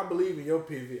 Jim. I believe in your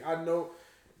pivot. I know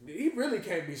he really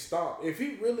can't be stopped. If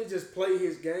he really just play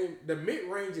his game, the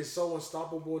mid-range is so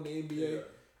unstoppable in the NBA. Yeah.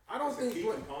 I don't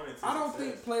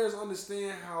think players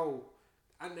understand how,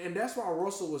 and that's why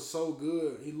Russell was so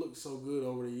good. He looked so good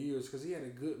over the years because he had a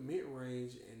good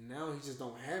mid-range, and now he just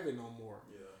don't have it no more.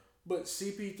 Yeah. But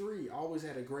CP3 always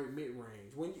had a great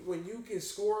mid-range. When you can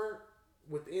score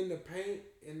within the paint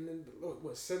and then,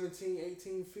 17,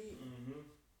 18 feet,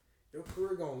 your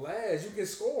career gonna last. You can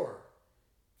score.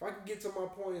 If I can get to my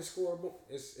point and score,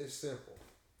 it's simple.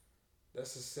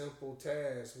 That's a simple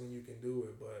task when you can do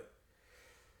it, but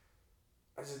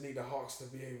I just need the Hawks to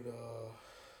be able to.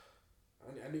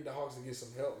 I need the Hawks to get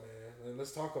some help, man. And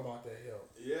let's talk about that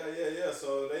help. Yeah.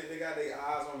 So they got their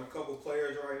eyes on a couple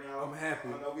players right now. I'm happy.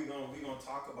 I know we gonna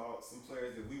talk about some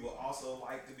players that we would also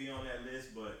like to be on that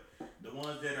list, but the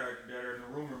ones that are in the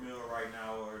rumor mill right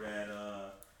now are that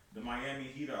the Miami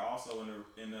Heat are also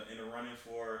in the running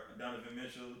for Donovan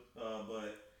Mitchell,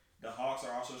 but the Hawks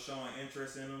are also showing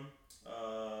interest in him.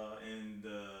 And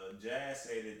the Jazz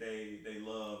say that they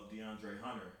love DeAndre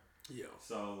Hunter. Yeah.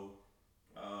 So,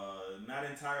 not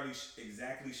entirely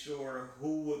exactly sure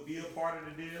who would be a part of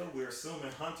the deal. We're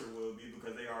assuming Hunter will be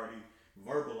because they already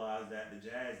verbalized that the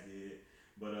Jazz did.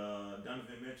 But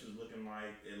Donovan Mitchell's looking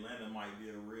like Atlanta might be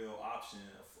a real option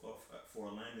for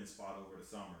a landing spot over the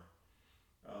summer.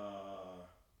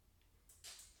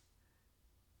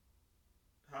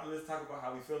 Let's talk about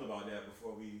how we feel about that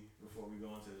before we go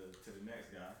on to the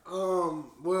next guy.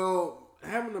 Well,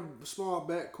 having a small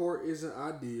backcourt isn't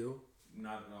ideal.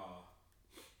 Not at all.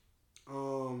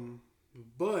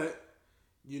 But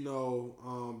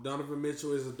Donovan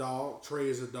Mitchell is a dog. Trey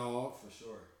is a dog for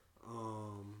sure.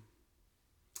 And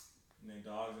they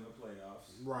dogs in the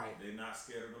playoffs. Right. They're not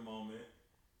scared of the moment.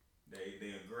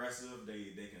 They aggressive.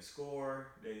 They can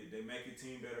score. They make your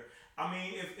team better. I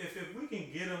mean, if we can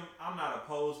get them, I'm not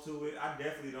opposed to it. I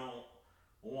definitely don't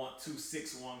want 2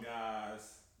 6'1"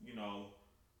 guys,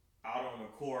 out on the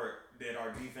court that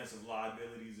are defensive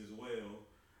liabilities as well.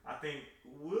 I think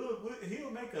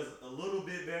he'll make us a little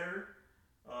bit better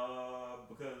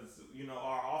because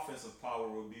our offensive power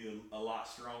will be a lot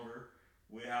stronger.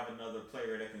 We have another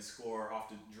player that can score off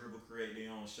the dribble, create their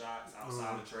own shots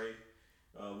outside of Trey.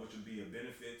 Which would be a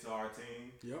benefit to our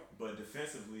team. Yep. But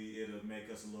defensively, it'll make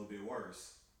us a little bit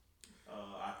worse.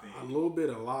 I think. A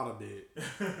lot of bit.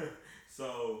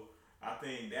 So I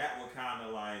think that will kind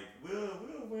of like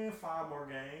we'll win 5 more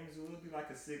games. We'll be like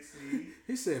a 6 seed.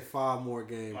 He said 5 more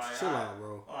games. Chill out,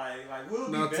 bro. Like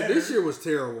we'll be better. This year was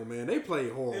terrible, man. They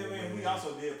played horrible. We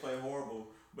also did play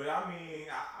horrible. But I mean,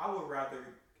 I would rather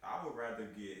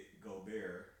get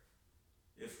Gobert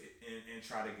and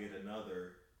try to get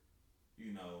another,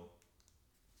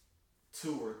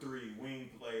 2 or 3 wing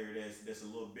player that's a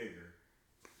little bigger.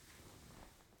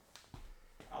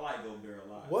 I like Gobert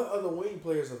a lot. What other wing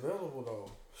players available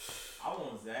though? I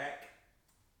want Zach.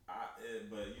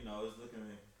 But it's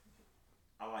looking.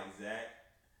 I like Zach.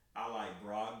 I like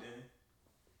Brogdon.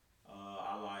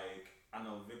 I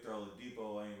know Victor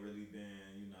Oladipo ain't really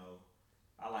been,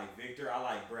 I like Victor. I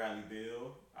like Bradley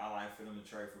Beal. I like for them to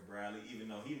trade for Bradley, even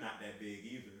though he's not that big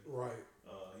either. Right.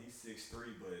 He's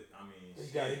 6'3", but I mean,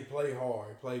 he play hard,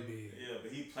 he play big. Yeah,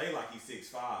 but he play like he's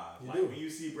 6'5". Do. When you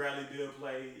see Bradley Beal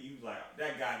play, you like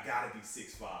that guy gotta be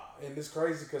 6'5". And it's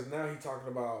crazy because now he talking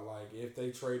about like if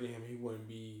they traded him, he wouldn't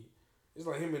be. It's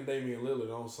like him and Damian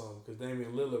Lillard on something because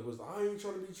Damian Lillard was I ain't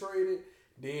trying to be traded.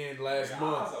 Then last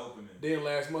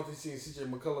month he seen CJ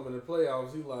McCollum in the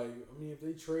playoffs. He like, I mean, if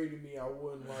they traded me, I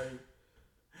wouldn't like.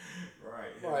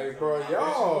 Right. Like, bro,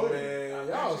 y'all man,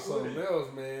 y'all something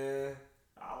else, man.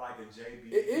 I like a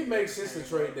JB. It makes sense to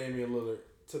trade Damian Lillard.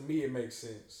 To me, it makes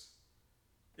sense.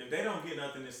 If they don't get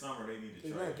nothing this summer, they need to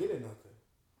trade. They're not getting nothing.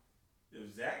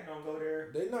 If Zach don't go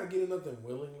there, they're not getting nothing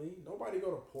willingly. Nobody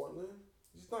go to Portland.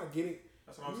 He's not getting.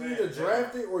 That's what I'm saying. You either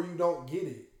draft it or you don't get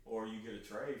it. Or you get a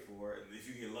trade for it if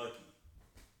you get lucky.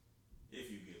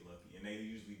 And they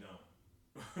usually don't.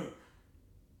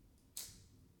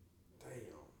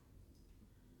 Damn.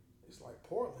 It's like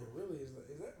Portland really is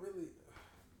that really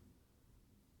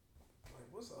like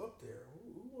what's up there?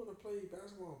 Who want to play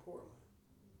basketball in Portland?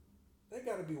 They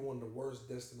got to be one of the worst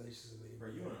destinations in the NBA. Bro,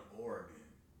 you in Oregon.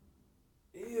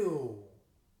 Ew.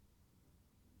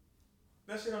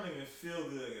 That shit don't even feel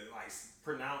good, like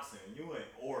pronouncing. You in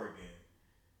Oregon.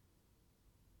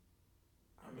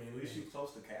 I mean, at least you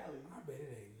close to Cali. I bet it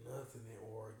ain't nothing in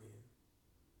Oregon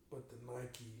but the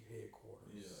Nike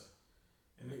headquarters.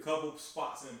 Yeah. And a couple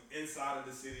spots inside of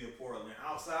the city of Portland.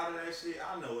 Outside of that shit,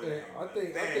 I know it ain't. I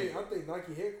think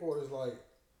Nike headquarters like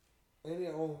ain't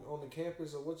it on the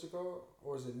campus of what you call,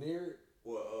 or is it near it?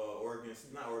 Well, Oregon,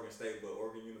 not Oregon State, but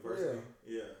Oregon University.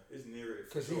 Yeah, it's near it.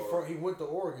 Because he went to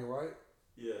Oregon, right?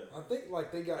 Yeah. I think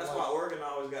like they got. That's why Oregon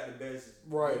always got the best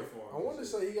right. uniforms. I want to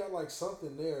say he got like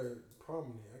something there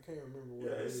prominent. I can't remember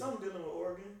what. Yeah, it's something dealing with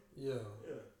Oregon. Yeah.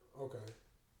 Yeah. Okay.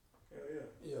 Hell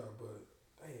yeah. Yeah, but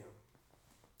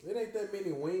damn, it ain't that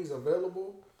many wings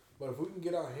available. But if we can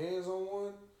get our hands on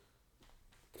one,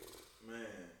 man,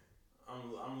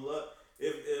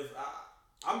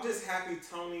 I'm just happy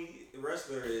Tony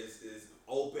Wrestler is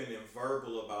open and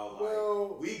verbal about like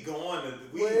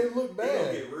it looked bad.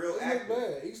 Gonna get real active.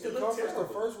 Looked bad. Eastern Conference, the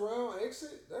first round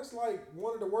exit. That's like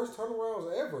one of the worst turnarounds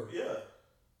ever. Yeah,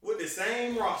 with the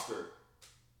same roster.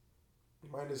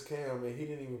 Minus Cam, and he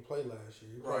didn't even play last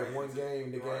year. He played one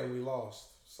game, game we lost.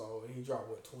 So he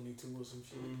dropped 22 or some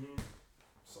shit. Mm-hmm.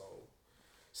 So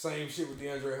same shit with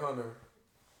DeAndre Hunter.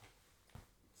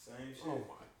 Same shit. Oh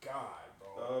my God,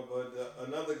 bro. But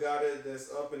another guy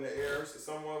that's up in the air,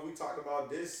 someone we talked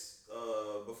about this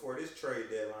before this trade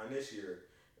deadline this year,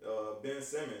 Ben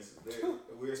Simmons.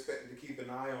 We're expecting to keep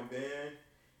an eye on Ben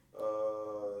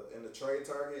in the trade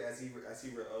target as he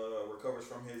recovers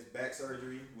from his back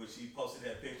surgery, which he posted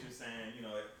that picture saying,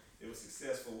 it was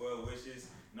successful, well wishes.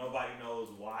 Nobody knows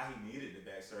why he needed the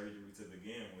back surgery to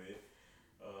begin with.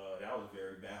 That was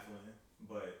very baffling,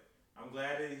 but I'm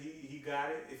glad that he got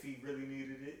it if he really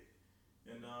needed it.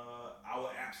 And I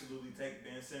would absolutely take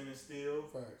Ben Simmons still.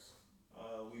 Facts.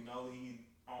 We know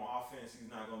on offense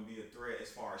he's not going to be a threat as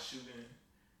far as shooting,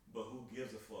 but who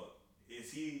gives a fuck?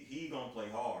 Is he going to play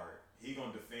hard? He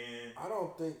going to defend. I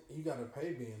don't think he got to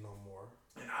pay Ben no more.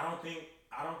 And I don't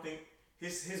think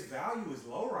his value is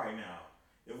low right now.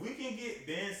 If we can get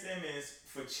Ben Simmons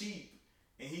for cheap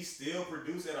and he still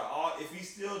produce if he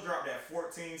still drop that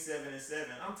 14, 7, and 7,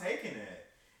 I'm taking that.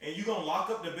 And you going to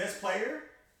lock up the best player?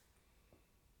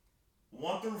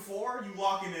 1 through 4, you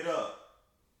locking it up.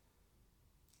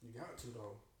 You got to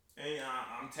though. And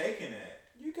I'm taking that.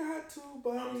 You got to,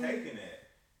 buddy. I'm taking that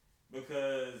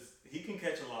because he can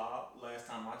catch a lob. Last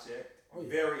time I checked, oh, yeah.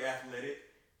 Very athletic.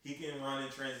 He can run in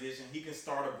transition. He can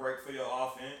start a break for your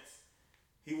offense.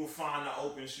 He will find the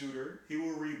open shooter. He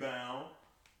will rebound.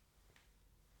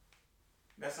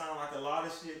 That sounds like a lot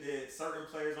of shit that certain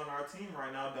players on our team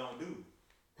right now don't do.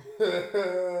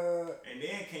 And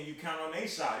then can you count on their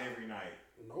shot every night?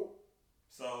 Nope.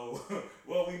 So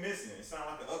what we missing? It sounds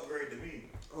like an upgrade to me.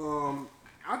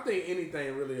 I think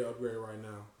anything really an upgrade right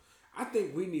now. I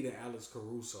think we need an Alex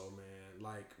Caruso, man.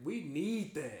 Like we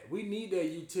need that. We need that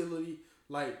utility.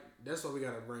 Like that's why we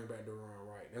gotta bring back Duran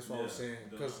Wright. That's what I'm saying.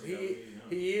 Because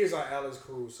he is our Alex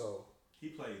Caruso. He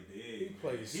played big. He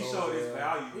played so He showed his well.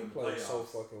 value He in the played playoffs. so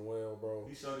fucking well, bro.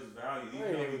 He showed his value,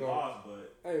 even though he lost.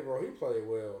 But hey, bro, he played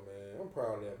well, man. I'm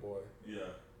proud of that boy.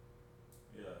 Yeah.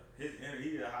 He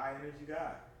a high energy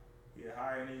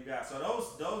guy. So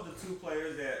those the two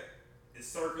players that is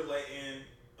circulating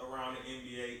around the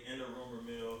NBA in the rumor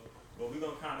mill. But we're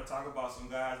gonna kind of talk about some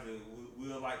guys that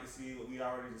we'll like to see. What we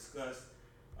already discussed.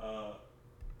 But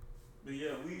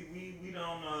yeah, we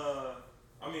don't.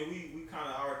 We kind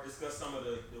of already discussed some of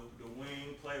the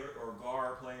wing player or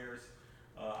guard players.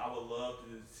 I would love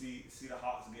to see the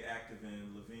Hawks get active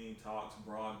in LaVine talks,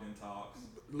 Brogdon talks.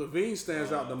 LaVine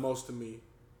stands out the most to me.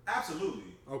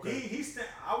 Absolutely. Okay.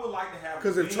 I would like to have.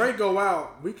 Because if Trey go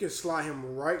out, we can slide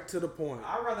him right to the point.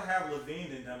 I'd rather have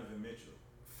LaVine than Donovan Mitchell.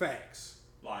 Facts.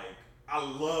 Like, I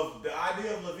love the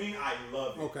idea of LaVine. I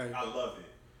love it. Okay. I love it.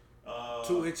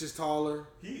 2 inches taller.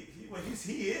 He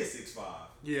is 6'5".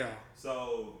 Yeah.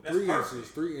 So that's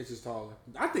 3 inches taller.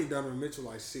 I think Donovan Mitchell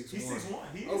like 6'1". He's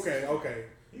 6'1". He is okay. 6'1". Okay.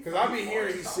 Because I be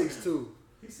hearing he's 6'2".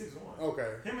 He's 6'1".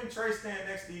 Okay. Him and Trey stand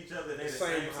next to each other. They the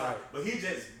same same height, size, but he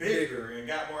just bigger and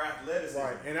got more athleticism.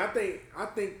 Right. And I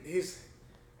think his.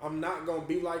 I'm not gonna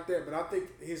be like that, but I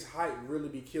think his height really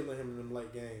be killing him in them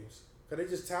late games. Cause they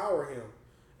just tower him,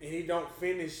 and he don't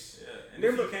finish. Yeah. And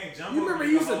remember, if he can't jump you over remember you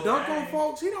he used the to whole dunk on game,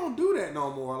 folks. He don't do that no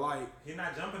more. Like he's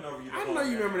not jumping over you. I know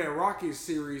you remember that Rockets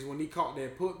series when he caught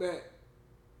that putback.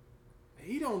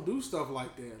 He don't do stuff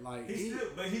like that. Like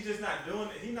but he's just not doing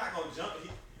it. He's not gonna jump.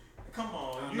 Come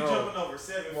on, you know. jumping over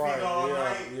 7 feet all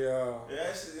night. Yeah,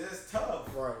 that's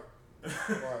tough. Right.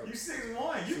 Right. You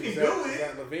 6'1", you can Zach, do it.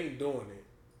 Zach LaVine doing it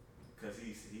Because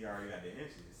he already got the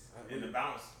inches. And the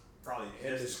bounce probably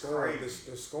and just the scoring. The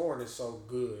scoring is so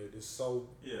good. It's so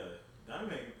he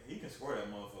can score that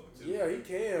motherfucker too. Yeah, he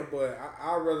can, but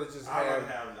I'd rather just I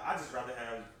just rather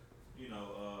have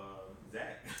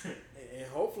Zach. And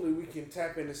hopefully we can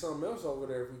tap into something else over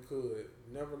there if we could.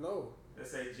 Never know.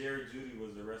 Let's say Jerry Jeudy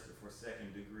was arrested for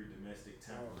second-degree domestic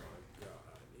tampering. Oh my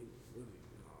God, he was really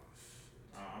shit.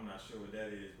 I'm not sure what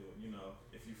that is, but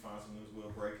if you find some news,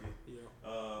 we'll break it.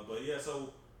 Yeah. But yeah,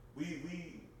 so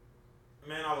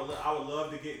I would love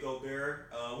to get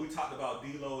Gobert. We talked about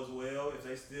D'Lo as well. If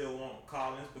they still want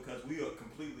Collins, because we are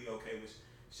completely okay with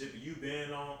Shippy. You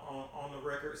been on the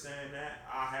record saying that.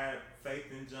 I had faith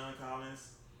in John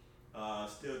Collins.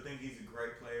 Still think he's a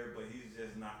great player, but he's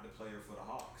just not the player for the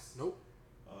Hawks. Nope.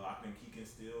 I think he can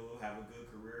still have a good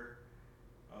career,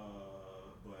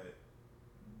 but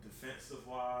defensive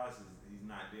wise, he's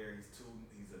not there. He's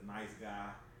a nice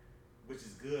guy, which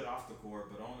is good off the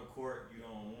court, but on the court, you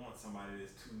don't want somebody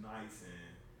that's too nice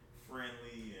and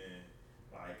friendly and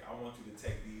like, I want you to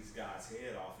take these guys'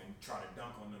 head off and try to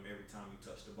dunk on them every time you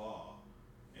touch the ball,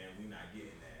 and we're not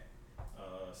getting that.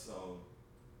 So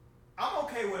I'm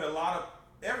okay with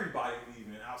everybody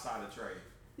leaving outside of Trey.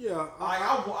 Yeah,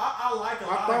 I like a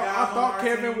lot of guys. I thought on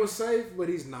Kevin team. was safe, but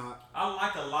he's not. I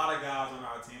like a lot of guys on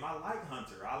our team. I like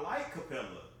Hunter. I like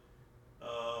Capella.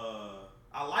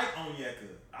 I like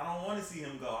Onyeka. I don't want to see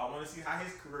him go. I want to see how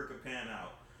his career could pan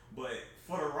out. But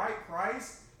for the right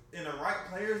price and the right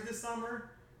players this summer,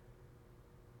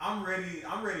 I'm ready.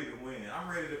 I'm ready to win. I'm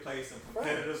ready to play some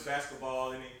competitive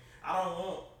basketball. And I don't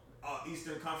want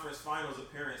Eastern Conference Finals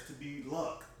appearance to be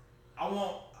luck. I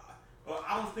don't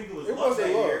think it was luck that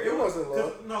year. It wasn't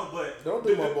luck. No, but don't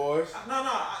do my boys.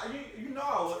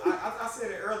 I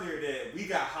said it earlier that we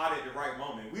got hot at the right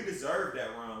moment. We deserved that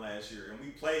run last year, and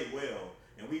we played well.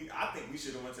 And I think we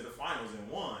should have went to the finals and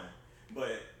won.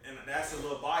 And that's a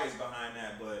little bias behind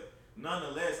that. But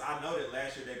nonetheless, I know that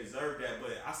last year they deserved that.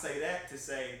 But I say that to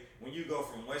say when you go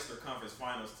from Western Conference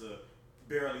Finals to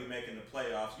barely making the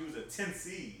playoffs, you was a 10th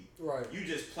seed. Right. You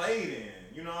just played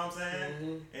in. You know what I'm saying?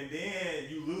 Mm-hmm. And then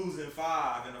you lose in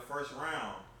 5 in the first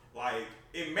round. Like,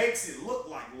 it makes it look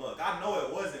like luck. I know it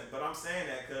wasn't, but I'm saying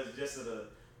that because just of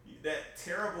that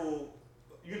terrible,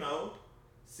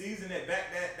 season that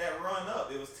backed that run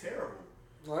up, it was terrible.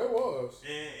 No, it was.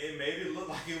 And it made it look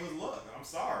like it was luck. I'm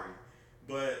sorry.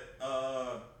 But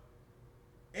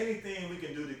anything we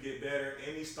can do to get better,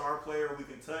 any star player we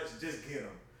can touch, just get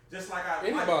him. Just like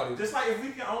if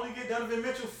we can only get Donovan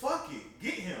Mitchell, fuck it,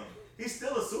 get him. He's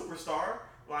still a superstar.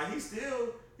 Like he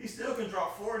still can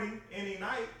drop 40 any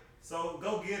night. So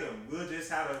go get him. We'll just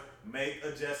have to make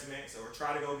adjustments or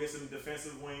try to go get some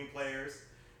defensive wing players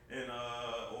and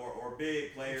or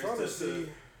big players because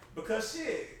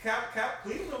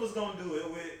Cleveland was gonna do it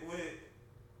with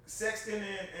Sexton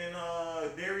and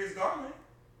Darius Garland.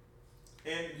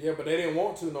 Yeah, but they didn't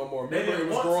want to no more. Remember, it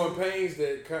was growing pains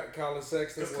that Colin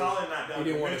Sexton was. Because Colin not done. He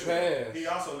didn't want to pass. He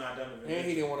also not done it. And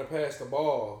he didn't want to pass the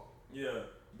ball. Yeah,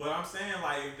 but I'm saying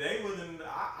like if they wouldn't,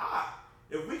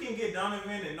 If we can get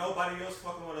Donovan and nobody else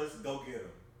fucking with us, go get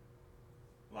him.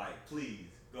 Like, please,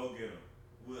 go get him.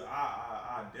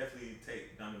 I definitely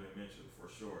take Donovan Mitchell for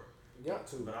sure. You got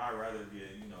to. But I'd rather get,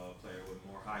 a player with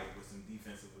more height, with some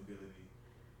defensive ability.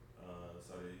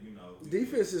 So that,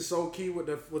 defense is so key with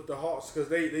the Hawks because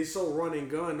they so run and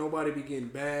gun. Nobody be getting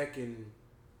back and.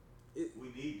 We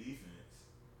need defense.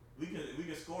 We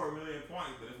can score a million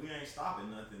points, but if we ain't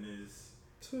stopping nothing, it's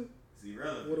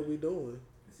irrelevant. What are we doing?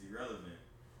 It's irrelevant.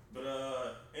 But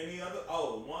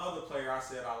one other player I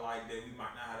said I like that we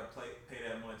might not have to pay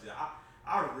that much.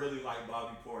 I really like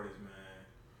Bobby Portis, man.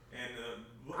 And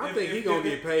I think he gonna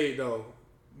get paid though.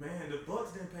 Man, the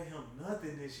Bucks didn't pay him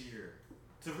nothing this year.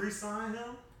 To re-sign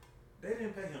him, they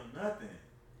didn't pay him nothing.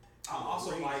 I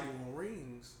also like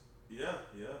rings. Yeah.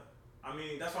 I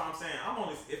mean, that's what I'm saying.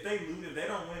 If they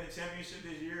don't win the championship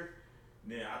this year,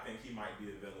 then I think he might be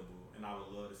available, and I would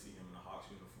love to see him in a Hawks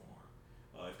uniform.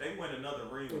 If they win another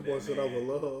ring with that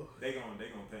man, they gonna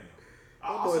pay him. I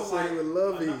also like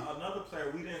another player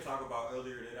we didn't talk about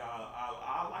earlier that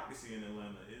I like to see in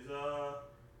Atlanta is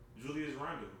Julius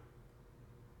Randle.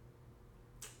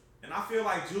 And I feel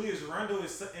like Julius Randle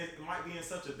might be in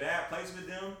such a bad place with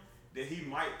them that he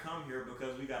might come here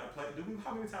because we got to play.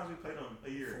 How many times we played him a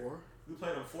year? 4. We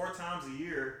played him 4 times a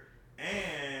year,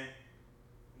 and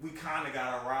we kind of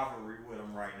got a rivalry with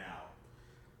him right now.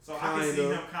 So I can see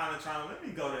him kind of trying to let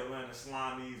me go to Atlanta,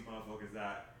 slime these motherfuckers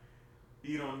out,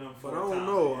 eat on them 4 times. But I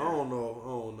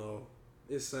don't know.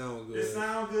 It sounds good. It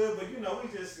sounds good, but we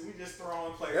just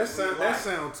throwing players. That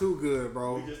sound too good,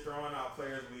 bro. We just throwing out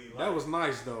players we like. That was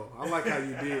nice though. I like how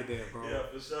you did that, bro. Yeah,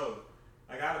 for sure.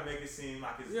 I gotta make it seem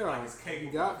like it's capable.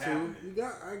 You got of to. happening. You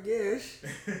got. I guess.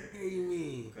 What you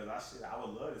mean? Because I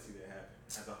would love to see that happen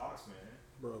as a Hawks fan,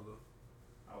 brother.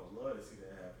 I would love to see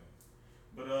that happen.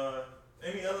 But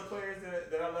any other players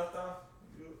that I left off?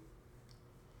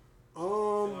 We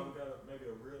got maybe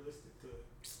a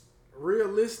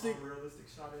realistic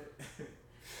shot at.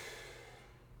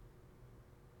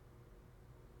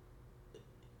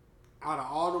 Out of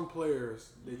all them players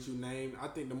that you named, I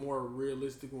think the more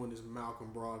realistic one is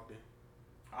Malcolm Brogdon.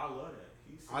 I love that.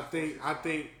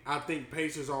 I think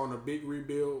Pacers are on a big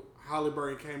rebuild.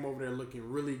 Halliburton came over there looking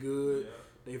really good.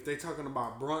 Yeah. If they're talking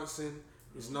about Brunson,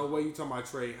 there's no way you talking about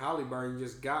Trey Halliburton.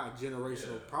 Just got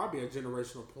probably a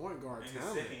generational point guard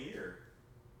talent. His second year.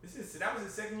 That was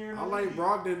his second year in the league. I like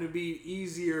Brogdon to be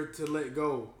easier to let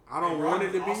go. I don't want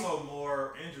it to be. Also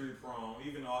more injury prone.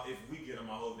 Even though if we get him,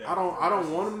 I hope that. I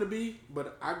don't want him to be,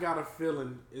 but I got a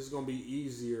feeling it's gonna be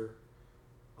easier.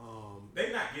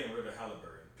 They're not getting rid of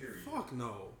Halliburton. Period. Fuck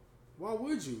no. Why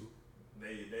would you?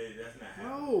 That's not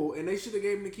happening. No, and they should have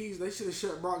gave him the keys. They should have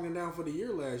shut Brogdon down for the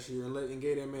year last year and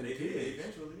gave that man the keys. They did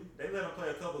eventually. They let him play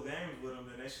a couple games with him,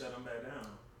 then they shut him back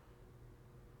down.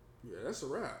 Yeah, that's a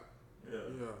wrap. Yeah.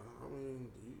 I mean,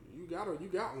 you got one. You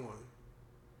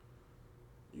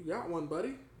got one, buddy.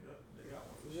 Yeah, they got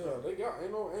one. Yeah, they got.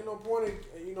 Ain't no point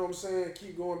in, you know what I'm saying,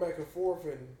 keep going back and forth.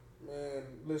 And man,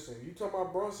 listen, you talking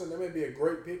about Brunson, that may be a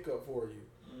great pickup for you.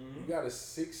 Mm-hmm. You got a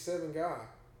 6'7" guy.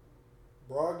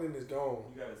 Brogdon is gone.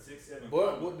 You got a 6'7".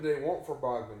 But what do they want for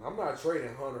Brogdon? I'm not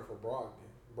trading Hunter for Brogdon.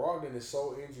 Brogdon is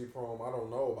so injury prone. I don't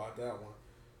know about that one.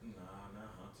 Nah,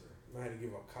 not Hunter. I had to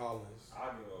give up Collins.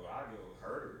 I give up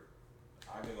Herder.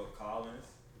 I give up Collins.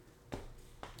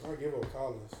 I give up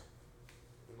Collins.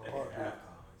 They have Collins.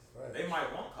 Right. They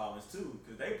might want Collins too,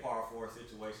 because they par 4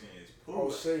 situation is poor.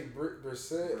 Shea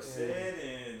Brissett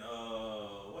and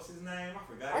what's his name? I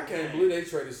forgot. I can't believe they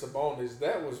traded Sabonis.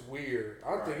 That was weird.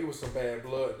 I think it was some bad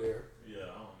blood there. Yeah,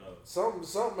 I don't know.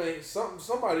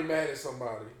 Somebody mad at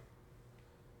somebody.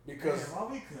 Because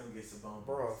why we couldn't get Sabonis?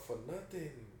 Bro, for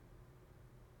nothing.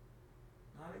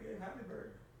 Nah, they gave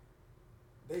Halliburton.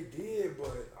 They did,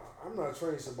 but I'm not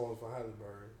trading Sabonis for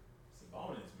Halliburton.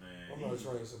 Sabonis, man. I'm not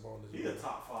trading Sabonis. He's a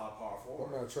top 5 par 4.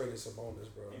 I'm not trading Sabonis,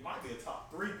 bro. He might be a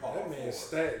top 3 par 4. That man's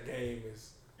stat game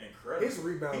is incredible. His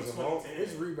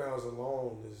rebounds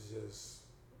alone is just.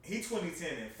 He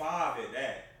 2010 and 5 at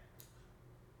that.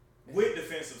 With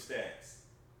defensive stats.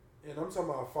 And I'm talking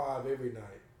about 5 every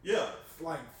night. Yeah.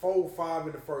 Like 4-5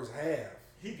 in the first half.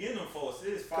 He getting them 4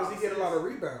 assists, 5 because he get a lot of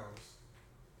rebounds.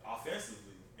 Offensively.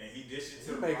 And he dish it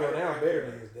to He may go down better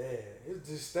than his dad.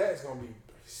 His stats gonna be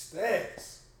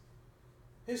stats.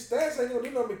 His stats ain't gonna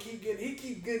do nothing but keep getting. He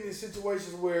keep getting in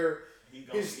situations where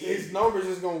his numbers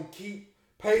is gonna keep.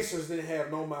 Pacers didn't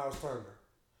have no Miles Turner.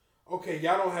 Okay,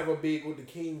 y'all don't have a big with the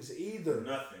Kings either.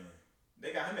 Nothing.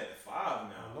 They got him at the 5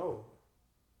 now. I know.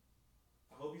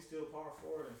 I hope he's still par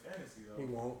 4 in fantasy though. He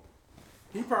won't.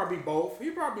 He probably both.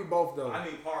 Though. I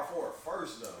need par 4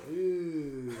 first though.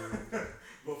 Ew.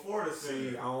 Before the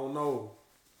See, I don't know.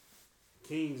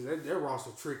 Kings, their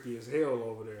roster tricky as hell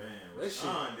over there. Man, that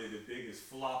Rashawn did the biggest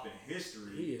flop in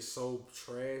history. He is so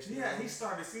trash. Yeah, he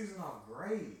started the season off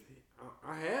great.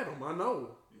 I had him. I know.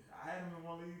 Yeah, I had him in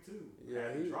one league too.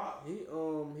 Yeah,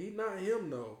 he not him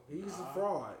though. He's a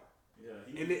fraud.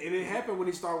 Yeah, and it happened when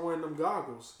he started wearing them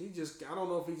goggles. I don't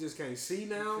know if he just can't see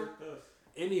now.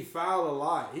 And he fouled a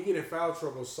lot. He get in foul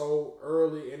trouble so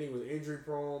early, and he was injury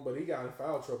prone, but he got in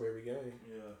foul trouble every game.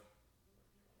 Yeah.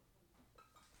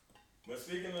 But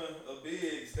speaking of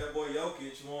bigs, that boy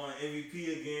Jokic won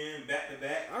MVP again, back to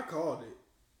back. I called it.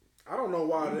 I don't know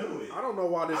why. I don't know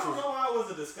why this. I don't know why it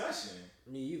was a discussion.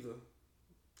 Me either.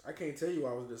 I can't tell you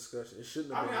why it was a discussion. It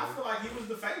shouldn't have been. I feel like he was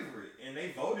the favorite, and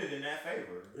they voted in that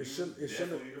favor. It shouldn't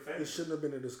have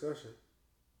been a discussion.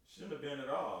 Shouldn't have been at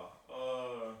all.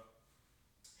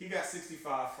 He got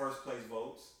 65 first place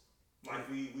votes, like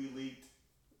we leaked.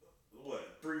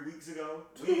 What, 3 weeks ago?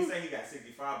 We didn't say he got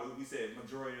 65, but we said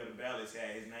majority of the ballots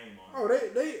had his name on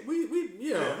it. Oh, we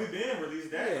been released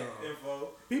that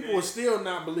info. People are still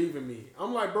not believing me.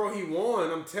 I'm like, bro, he won.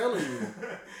 I'm telling you.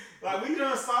 Like, we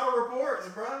done saw the reports,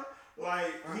 bro.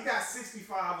 Like, he got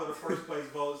 65 of the first place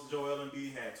votes. Joel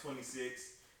Embiid had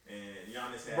 26, and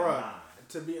Giannis had 9.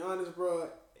 To be honest, bro,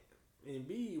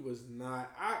 Embiid was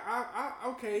not.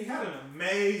 Okay. He had an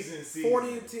amazing season.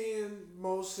 40-10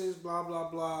 most since blah blah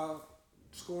blah.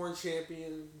 Scoring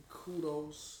champion.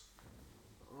 Kudos.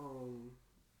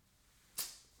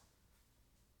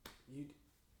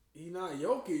 He not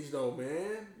Jokic though,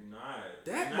 man. Not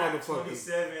that motherfucker.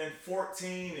 27,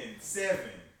 14, and 7.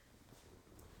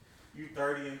 You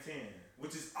 30 and 10,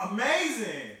 which is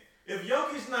amazing. If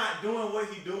Jokic's not doing what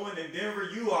he doing in Denver,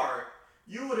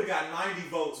 you would have got 90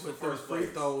 votes for first place.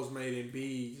 Free throws made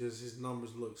Embiid, just his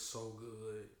numbers look so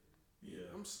good.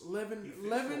 Yeah. I'm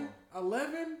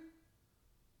 11?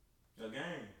 A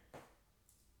game.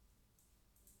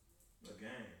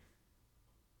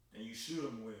 And you shoot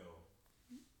them well.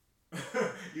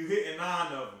 You hitting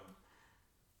 9 of them.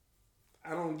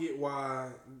 I don't get why,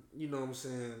 you know what I'm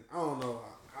saying? I don't know.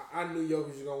 I knew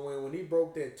Jokic was going to win. When he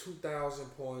broke that 2,000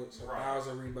 points,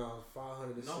 1,000 rebounds,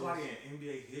 500 assists. Nobody in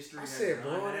NBA history I said,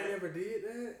 bro, they never did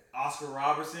that. Oscar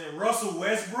Robertson, Russell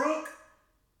Westbrook.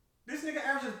 This nigga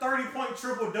averaged a 30-point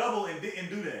triple-double and didn't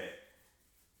do that.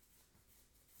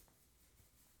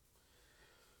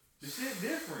 The shit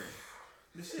different.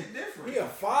 He a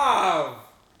 5.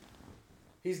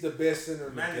 He's the best center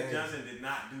in the game. Magic Johnson did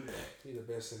not do that. He's the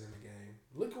best center in the game.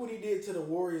 Look at what he did to the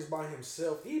Warriors by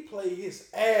himself. He played his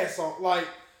ass off, like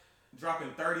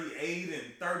dropping 38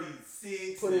 and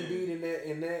 36. Put Embiid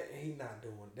in that. He not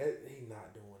doing that. He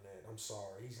not doing that. I'm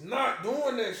sorry. He's not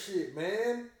doing that shit,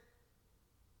 man.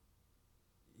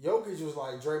 Jokic was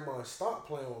like, Draymond, stop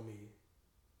playing with me.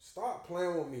 Stop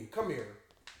playing with me. Come here.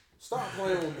 Stop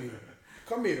playing with me.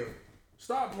 Come here.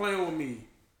 Stop playing with me.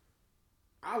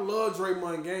 I love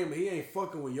Draymond game, but he ain't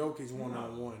fucking with Jokic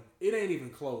one-on-one. It ain't even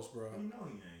close, bro. You know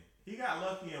he ain't. He got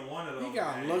lucky in one of those. He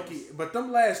got games. lucky. But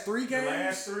them last 3 games? The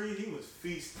last 3, he was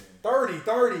feasting. 30,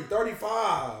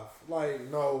 35. Like,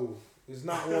 no. It's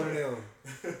not one of them.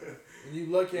 And you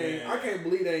lucky ain't. I can't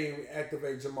believe they ain't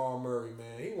activate Jamal Murray,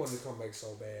 man. He wanted to come back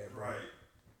so bad, bro. Right.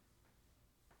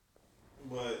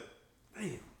 But,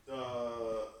 damn.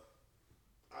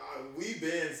 We've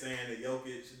been saying that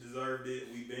Jokic deserved it.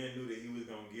 We been knew that he was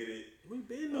gonna get it. We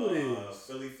been knew this.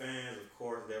 Philly fans, of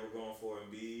course, they were going for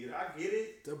Embiid. I get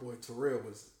it. That boy Terrell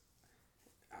was.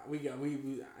 He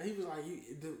was like,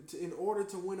 in order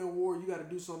to win an award, you got to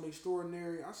do something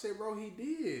extraordinary. I said, bro, he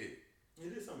did. He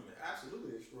did something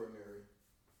absolutely extraordinary.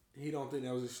 He don't think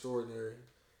that was extraordinary.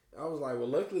 I was like, well,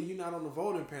 luckily you're not on the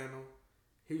voting panel.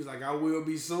 He was like, I will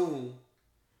be soon.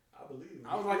 I believe him.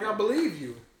 I was like, I believe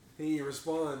you. He didn't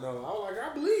respond though. I was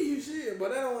like, I believe you, shit, but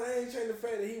that ain't change the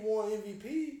fact that he won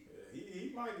MVP. Yeah,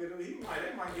 they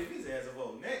might get his ass a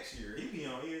vote next year. He be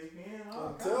on ESPN.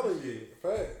 I'm telling you,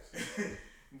 facts.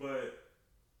 But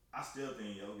I still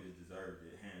think Jokic deserved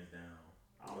it, hands down.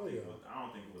 I don't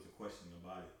think it was a question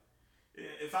about it.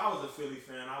 If I was a Philly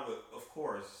fan, I would, of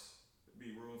course,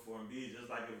 be rooting for Embiid. Just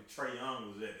like if Trae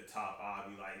Young was at the top, I'd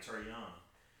be like Trae Young.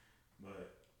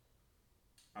 But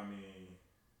I mean,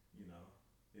 you know,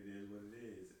 it is what it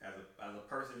is. As a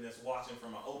person that's watching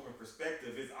from an open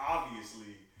perspective, it's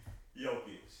obviously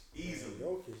Jokic, easily. Man,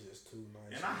 Jokic is too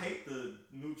nice. And I hate the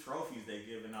new trophies they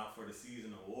giving out for the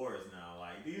season awards now.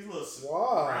 Like these little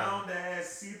round ass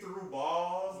see-through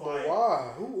balls. But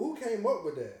why? Who came up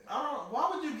with that?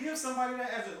 Why would you give somebody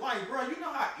that as a bro? You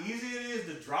know how easy it is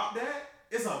to drop that?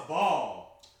 It's a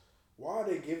ball. Why are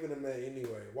they giving them that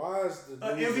anyway? Why is the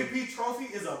MVP trophy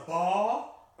is a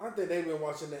ball? I think they've been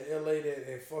watching that LA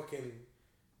that fucking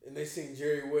and they seen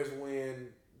Jerry West win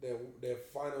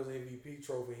that Finals MVP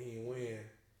trophy he didn't win,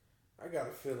 I got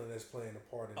a feeling that's playing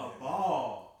a part in that. A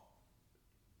ball.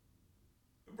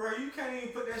 Bro, you can't even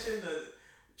put that shit in the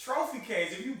trophy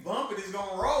case. If you bump it, it's going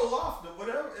to roll off the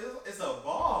whatever. It's a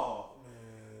ball.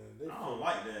 Man, I don't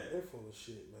like that. They're full of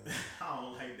shit, man. I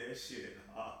don't like that shit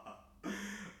at all. I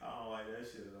don't like that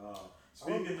shit at all. I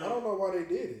don't know why they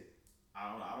did it.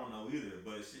 I don't know either.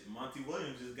 But shit, Monty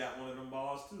Williams just got one of them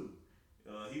balls too.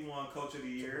 He won Coach of the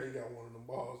Year. He got one of them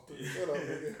balls too. Shut up,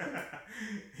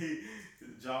 nigga.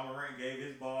 Ja Morant gave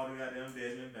his ball to goddamn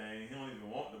Desmond Bain. He don't even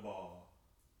want the ball.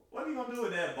 What are you gonna do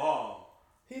with that ball?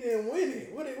 He didn't win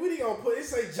it. What he gonna put? It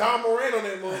say Ja Morant on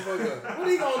that motherfucker. What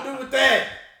he gonna do with that?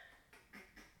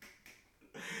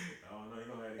 I don't know. He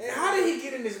gonna have to. And how did he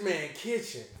get in this man's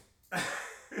kitchen? I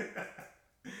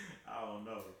don't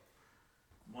know.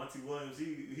 Monty Williams,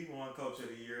 he won Coach of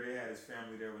the Year. They had his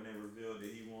family there when they revealed that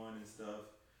he won and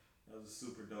stuff. That was a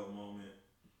super dope moment.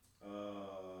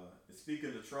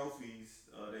 Speaking of trophies,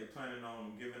 they planning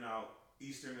on giving out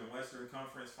Eastern and Western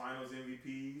Conference Finals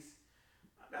MVPs.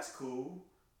 That's cool,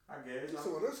 I guess.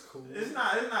 So that's cool. It's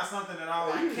not something that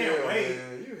I can't wait.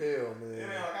 Man. You hell, man.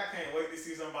 Yeah, like I can't wait to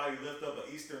see somebody lift up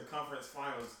an Eastern Conference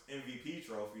Finals MVP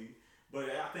trophy. But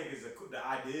I think the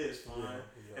idea is fun,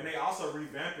 yeah. And they also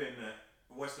revamping the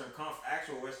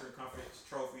actual Western Conference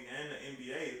trophy and the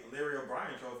NBA Larry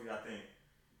O'Brien trophy, I think.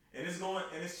 And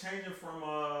it's changing from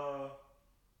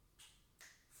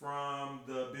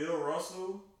the Bill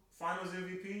Russell Finals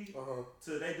MVP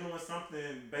to they doing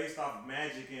something based off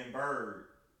Magic and Bird.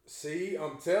 See,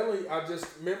 I'm telling you, I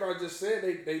just said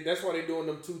they that's why they doing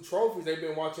them two trophies. They've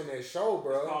been watching that show,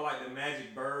 bro. It's called like the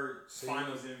Magic Bird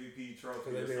Finals MVP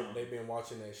trophy. They've been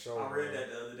watching that show. I read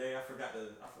that the other day. I forgot to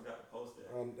post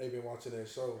that. They've been watching that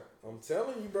show. I'm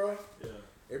telling you, bro. Yeah.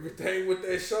 Everything with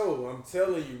that show, I'm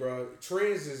telling you, bro.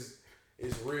 Trends is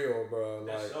real, bro.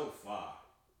 That like, show fire.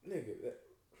 Nigga,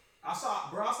 I saw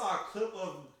a clip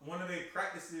of one of their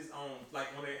practices on one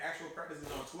of their actual practices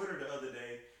on Twitter the other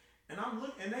day. And I'm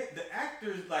looking, and the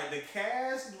actors, like the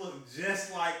cast, look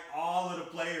just like all of the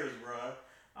players, bro.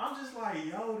 I'm just like,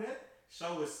 yo, that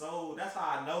show is so. That's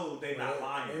how I know they not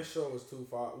lying. That show is too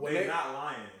far. They not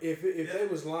lying. If they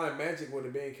was lying, Magic would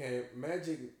have been came.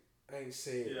 Magic ain't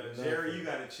said. Yeah, nothing. Jerry, you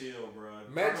gotta chill, bro.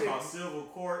 Magic talking about civil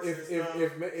courts.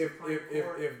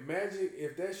 If Magic,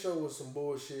 if that show was some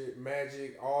bullshit,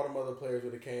 Magic, all them other players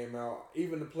would have came out.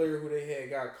 Even the player who they had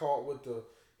got caught with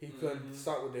he couldn't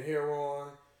stop with the hair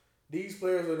on. These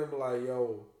players would have been like,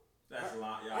 yo. That's a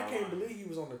lot. I can't believe he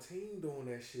was on the team doing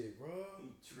that shit, bro.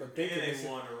 But thinking they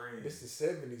won the ring. This the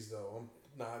 70s though. I'm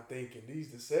not thinking these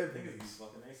the 70s. Niggas be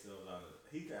fucking themselves out of it.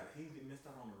 He missed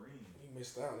out on the ring. He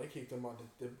missed out. They kicked him out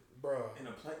the bro. In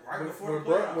a play before the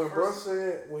playoffs. When bro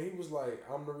said when he was like,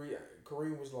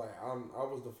 Kareem was like, I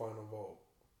was the final vote.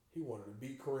 He wanted to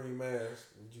beat Kareem ass,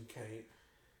 and you can't.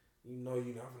 You know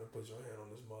you're not gonna put your hand on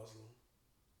this Muslim.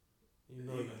 You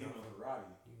know you're not finna.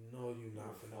 You know you're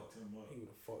not finna. He would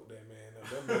have fucked that man up.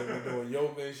 That man be doing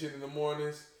yoga and shit in the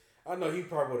mornings. I know he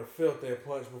probably would have felt that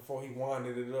punch before he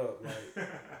winded it up. Like,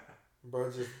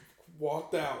 bro, just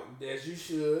walked out as you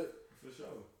should. For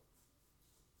sure.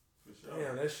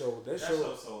 Damn, that show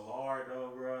so hard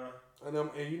though, bro.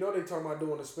 And you know they talking about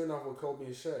doing a spinoff with Kobe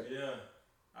and Shaq. Yeah.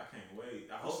 I can't wait.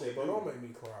 I hope they do. Bro, don't make me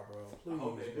cry, bro. Please, I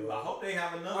hope they do. bro. I hope they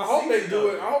have another. I hope they do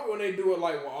it. I hope when they do it,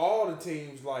 like with all the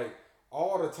teams, like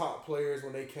all the top players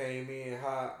when they came in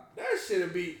hot, that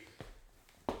shit'd be.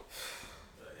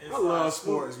 I love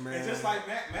sports, man. And just like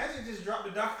Magic just dropped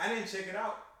the doc. I didn't check it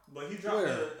out, but he dropped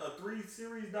a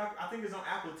 3-series doc. I think it's on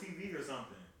Apple TV or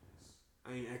something.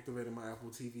 I ain't activated my Apple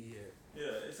TV yet.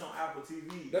 Yeah, it's on Apple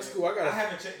TV. That's cool. I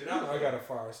haven't checked it out. I got a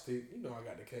Fire Stick. You know I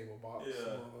got the cable box.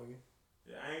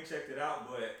 Yeah, I ain't checked it out,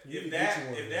 but if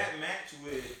that match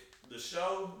with the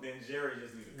show, then Jerry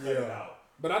just needs to cut it out.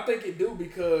 But I think it do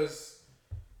because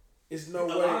it's no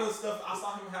way. A lot of the stuff I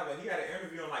saw him he had an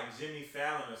interview on like Jimmy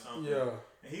Fallon or something. Yeah.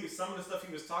 And some of the stuff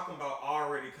he was talking about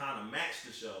already kind of matched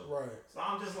the show. Right. So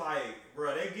I'm just like,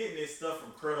 bro, they getting this stuff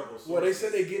from credible sources. Well, they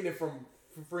said they getting it from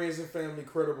friends and family,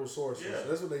 credible sources. Yeah.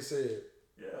 That's what they said.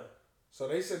 Yeah. So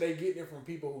they said they getting it from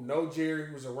people who know Jerry,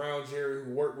 who's around Jerry,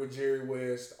 who worked with Jerry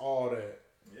West, all that.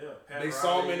 Yeah. They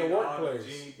saw him in the workplace.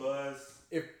 Genie Buzz.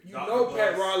 If you Dr. know Buzz.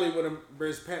 Pat Riley with him,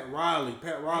 there's Pat Riley.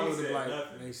 Pat Riley was like,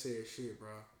 nothing. They said shit, bro.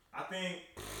 I think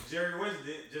Jerry West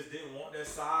just didn't want that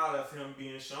side of him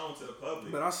being shown to the public.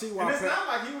 But I see why. And it's not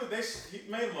like he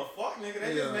made him a fuck nigga.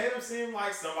 They just made him seem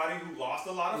like somebody who lost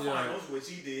a lot of finals, which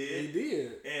he did. He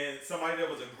did. And somebody that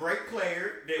was a great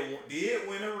player that did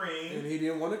win a ring. And he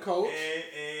didn't want to coach.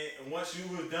 And once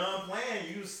you was done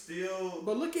playing, you still.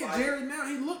 But look at Jerry now.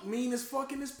 He look mean as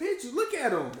fuck in his pictures. Look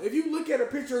at him. If you look at a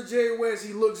picture of Jerry West,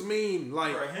 he looks mean.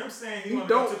 Like for him saying he want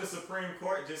to go to the Supreme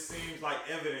Court just seems like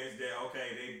evidence that okay,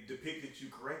 they depicted you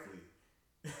correctly.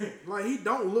 Like he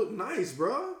don't look nice,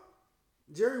 bro.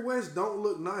 Jerry West don't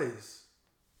look nice.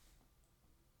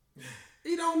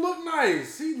 He don't look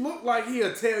nice. He look like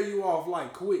he'll tell you off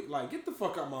like quick. Like get the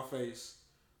fuck out my face.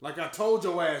 Like I told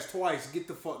your ass twice. Get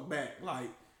the fuck back. Like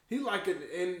he like it,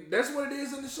 and that's what it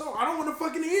is in the show. I don't want to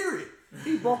fucking hear it.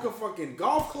 He broke a fucking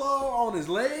golf club on his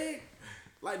leg,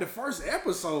 like the first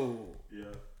episode. Yeah.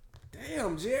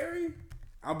 Damn, Jerry.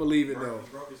 I believe it though. He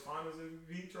broke his finals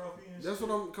MVP trophy and That's shit.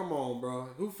 what I'm. Come on, bro.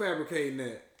 Who fabricating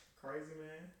that? Crazy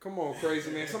man. Come on, crazy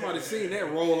man. Somebody seen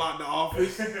that roll out the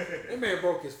office. That man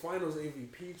broke his finals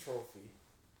MVP trophy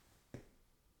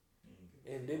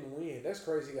and didn't win. That's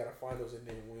crazy. He got a finals and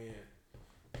didn't win.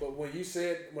 But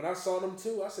when I saw them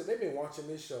too, I said they've been watching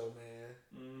this show, man.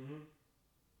 Mm-hmm.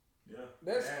 Yeah.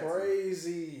 That's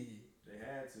crazy. They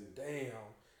had to. Damn.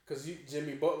 Cause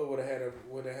Jimmy Butler would have had a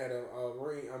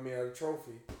ring. I mean a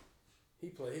trophy. He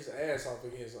played his ass off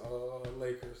against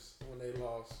Lakers when they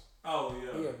lost. Oh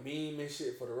yeah. He a meme and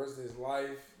shit for the rest of his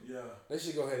life. Yeah. They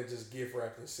should go ahead and just gift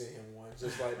wrap and send him one.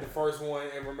 Just like the first one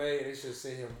ever made, they should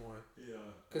send him one. Yeah.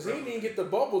 Cause he didn't even get the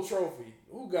bubble trophy.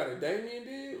 Who got it? Damien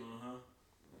did.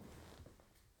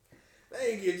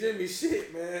 They ain't get Jimmy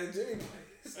shit, man. Jimmy played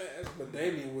his ass, but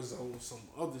Damien was on some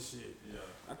other shit. Yeah.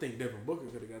 I think Devin Booker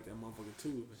could have got that motherfucker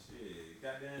too. Shit,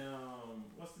 goddamn,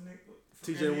 what's the nigga?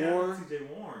 T.J. Warren. T.J.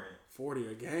 Warren. 40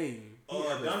 a game.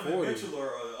 Donovan 40. Mitchell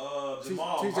or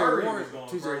Jamal T.J. Murray Warren. was going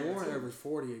T.J. crazy Warren too. averaged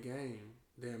 40 a game,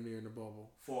 damn near in the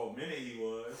bubble. For a minute he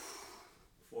was.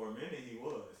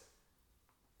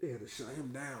 They had to shut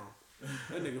him down.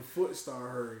 That nigga foot started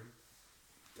hurting.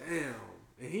 Damn.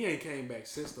 And he ain't came back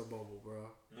since the bubble,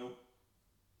 bro. Nope.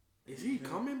 Is he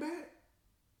coming back?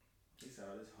 He's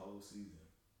out this whole season.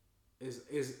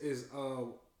 Is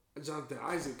Jonathan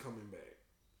Isaac coming back?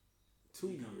 2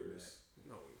 years.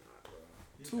 No, he's not,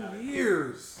 bro. 2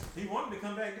 years. He wanted to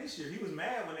come back this year. He was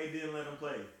mad when they didn't let him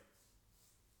play.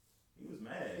 He was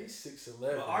mad. He's 6'11".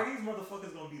 But are these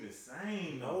motherfuckers gonna be the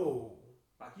same? No.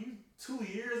 Like you, 2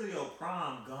 years of your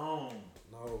prime gone.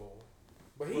 No.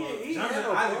 But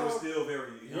Jonathan Isaac was still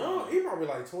very young. He probably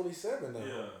like 27 now.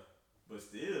 Yeah. But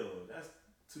still, that's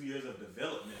 2 years of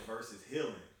development versus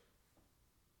healing.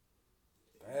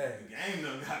 Dang. The game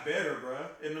done got better, bro,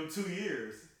 in them 2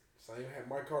 years. Same had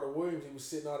Mike Carter Williams. He was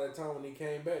sitting all that time when he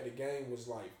came back. The game was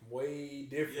like way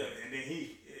different. Yeah, and then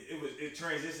it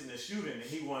transitioned to shooting, and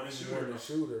he wasn't a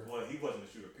shooter. Well, he wasn't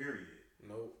a shooter, period.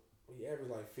 Nope. He averaged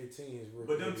like 15 his rookie.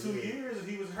 But them 2 years, if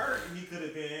he was hurt, he could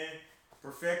have been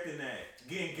perfecting that,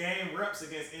 getting game reps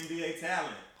against NBA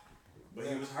talent. But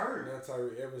he was hurt. Now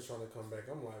Tyreke Evans trying to come back.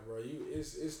 I'm like, bro,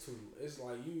 it's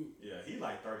like you. Yeah, he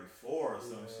like 34 or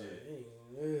some shit.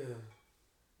 Yeah.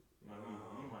 He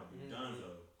might be done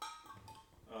though.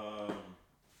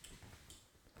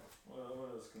 What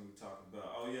else can we talk about?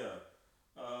 Oh yeah,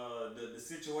 the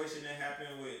situation that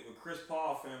happened with Chris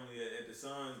Paul family at the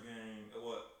Suns game,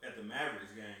 at the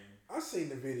Mavericks game. I seen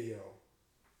the video.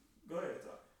 Go ahead,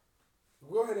 talk.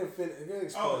 Go ahead and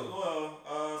finish.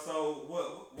 So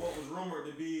what was rumored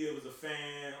to be, it was a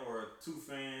fan or two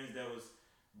fans that was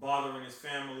bothering his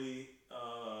family,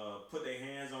 put their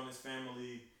hands on his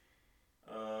family,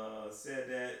 said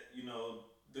that,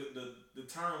 the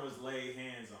term was laid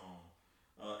hands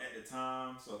on at the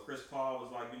time. So Chris Paul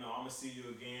was like, I'm going to see you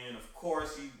again. Of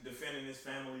course, he defending his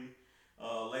family.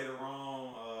 Later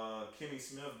on, Kenny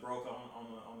Smith broke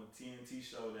on the TNT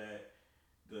show that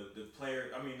the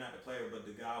player, not the player, but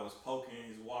the guy was poking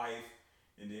his wife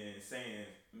and then saying,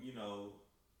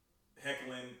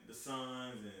 heckling the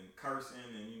Suns and cursing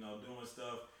and, doing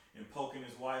stuff and poking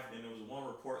his wife. Then there was one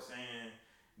report saying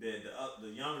that the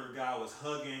younger guy was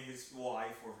hugging his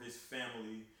wife or his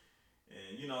family.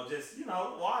 And,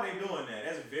 why are they doing that?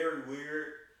 That's very weird.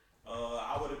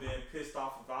 I would have been pissed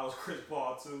off if I was Chris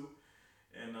Paul too.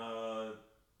 And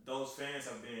those fans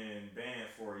have been banned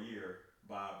for a year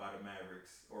by the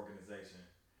Mavericks organization.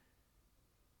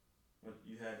 What,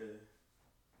 you had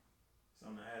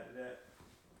something to add to that?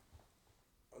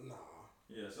 Nah.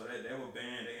 Yeah, so they were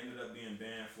banned. They ended up being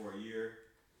banned for a year.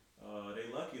 They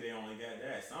lucky they only got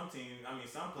that. Some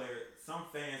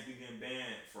fans be getting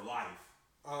banned for life.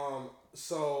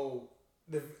 So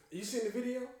you seen the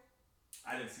video?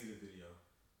 I didn't see the video.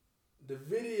 The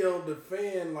video, the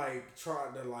fan like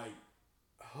tried to like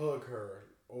hug her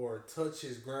or touch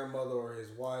his grandmother or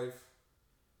his wife.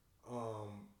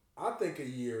 I think a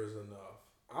year is enough.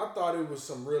 I thought it was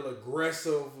some real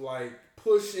aggressive like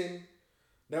pushing.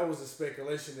 That was the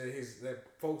speculation that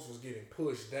folks was getting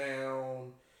pushed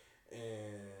down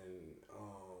and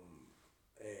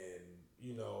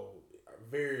you know,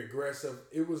 very aggressive.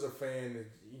 It was a fan that,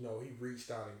 you know, he reached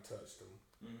out and touched him.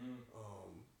 Mm-hmm.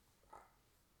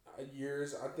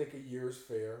 I think a year is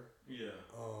fair. Yeah.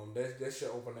 That should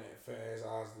open that fans'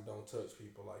 eyes that don't touch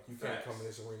people. Like, you can't come in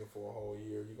this arena for a whole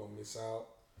year. You're gonna miss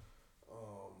out.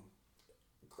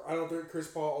 I don't think Chris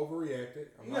Paul overreacted.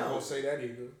 I'm not gonna say that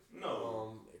either.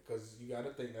 No. Because you got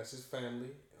to think that's his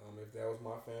family. If that was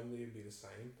my family, it'd be the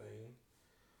same thing.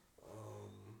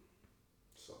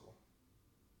 So.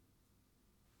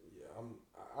 Yeah,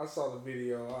 I saw the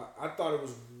video. I thought it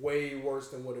was way worse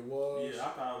than what it was. Yeah, I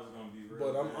thought it was gonna be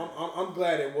real. But I'm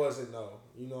glad it wasn't though.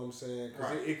 You know what I'm saying?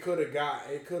 Because it could have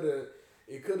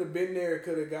been there. It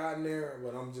could have gotten there.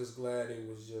 But I'm just glad it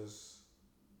was just.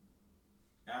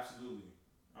 Absolutely,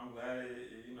 I'm glad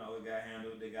it got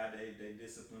handled. They got their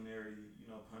disciplinary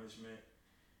punishment,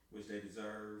 which they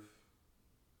deserve.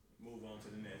 Move on to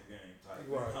the next game type. Right.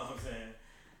 You know what I'm saying?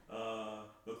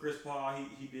 But Chris Paul,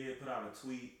 he did put out a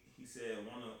tweet. He said,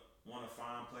 want to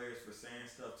fine players for saying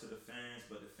stuff to the fans,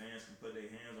 but the fans can put their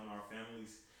hands on our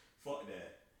families. Fuck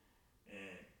that.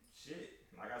 And shit,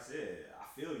 like I said, I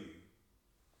feel you.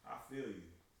 I feel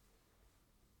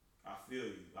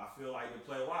like the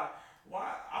play. Why?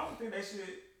 I don't think they should.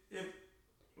 If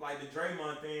like the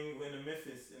Draymond thing in the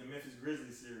Memphis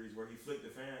Grizzlies series where he flicked the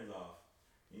fans off.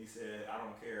 He said, I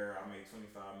don't care, I make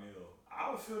 $25 million.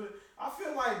 I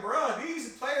feel like, bruh,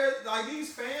 these players, like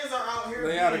these fans are out here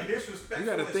being disrespectful. You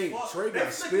gotta think, Trey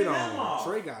got spit on.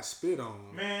 Trey got spit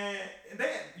on. Man, the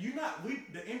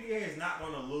NBA is not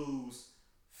gonna lose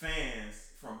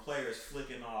fans from players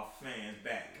flicking off fans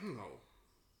back. No.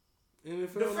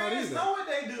 NFL the fans know what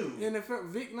they do. NFL,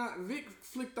 Vic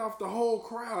flicked off the whole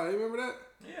crowd. You remember that?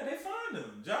 Yeah, they fined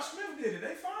him. Josh Smith did it.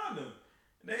 They fined him.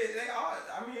 They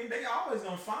always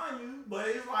gonna fine you, but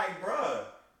it's like, bruh,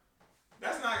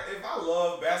 that's not. If I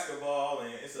love basketball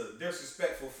and it's a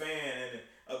disrespectful fan and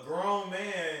a grown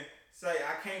man say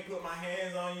I can't put my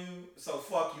hands on you, so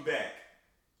fuck you back.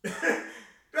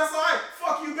 That's like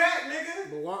fuck you back, nigga.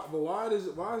 But why is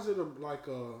it like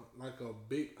a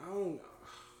big? I don't.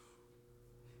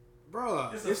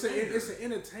 Bruh, it's an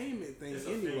entertainment thing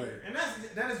anyway, and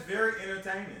that is very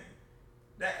entertaining.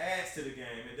 That adds to the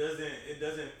game.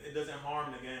 It doesn't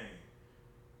harm the game.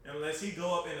 Unless he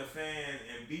go up in the fan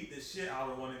and beat the shit out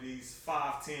of one of these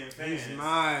 5'10" fans. He's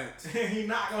not. He's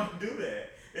not gonna do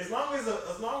that. As long as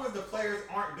the players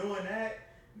aren't doing that,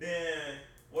 then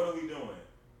what are we doing?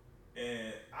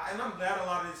 And I'm glad a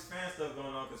lot of this fan stuff going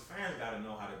on because fans gotta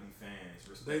know how to be fans.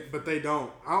 But they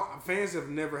don't. Fans have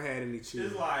never had any cheer.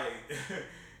 It's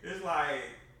like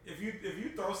if you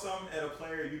throw something at a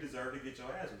player, you deserve to get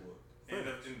your ass whooped. And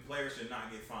the player should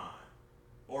not get fined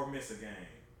or miss a game.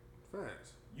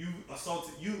 Facts. You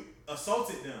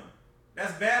assaulted them.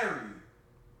 That's battery.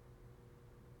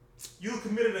 You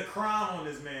committed a crime on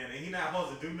this man and he not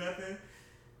supposed to do nothing.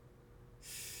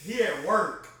 He at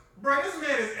work. Bro, this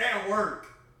man is at work.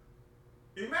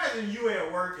 Imagine you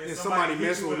at work and somebody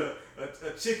hits you with a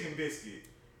chicken biscuit.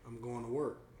 I'm going to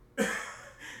work. I'm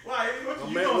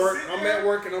at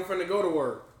work and I'm finna go to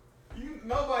work.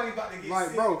 Nobody about to get like,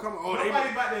 sick. Bro, come on.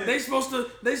 They supposed to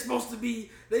be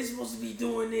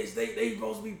doing this. They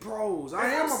supposed to be pros.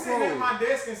 I am a pro. Sitting at my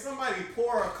desk and somebody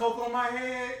pour a Coke on my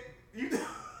head. You think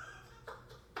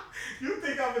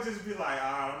I would just be like,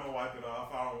 I'm gonna wipe it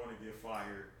off. I don't want to get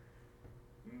fired.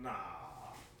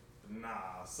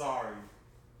 Nah, sorry.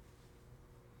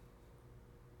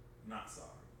 Not sorry.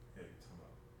 Hey,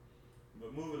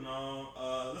 but moving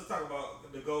on, let's talk about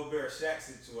the Gobert Shaq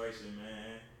situation,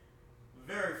 man.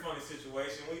 Very funny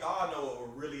situation. We all know what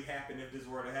would really happen if this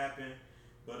were to happen.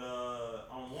 But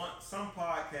on some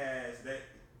podcasts,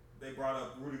 they brought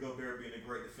up Rudy Gobert being a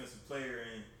great defensive player,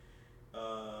 and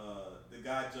the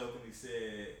guy jokingly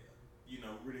said,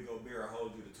 Rudy Gobert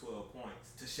hold you to 12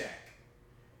 points to Shaq.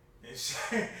 And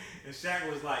Shaq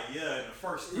was like, yeah, in the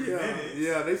first 3 minutes.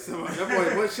 Yeah, they said that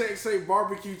boy. What Shaq say?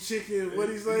 Barbecue chicken. What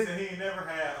he say? He said he never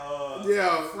had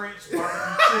French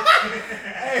barbecue chicken.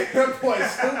 Hey, that boy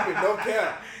stupid. Don't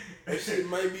cap. That shit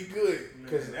might be good.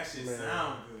 Man, that shit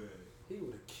sound good.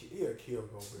 He'll kill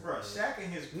Gobert. Bro, Shaq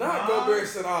and his Not Gobert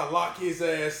said I'll lock his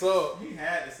ass up. He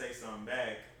had to say something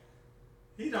back.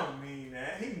 He don't mean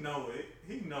that. He know it.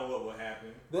 He know what will happen.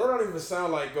 That don't even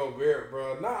sound like Gobert,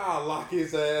 bro. Nah, I'll lock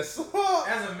his ass up.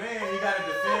 As a man, he gotta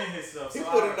defend himself. He so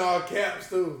put in all caps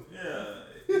too. Yeah.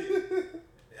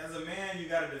 As a man, you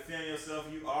gotta defend yourself.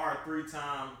 You are a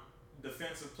 3-time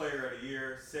Defensive Player of the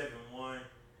Year, 7-1.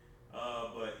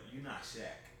 But you're not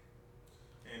Shaq.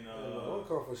 And don't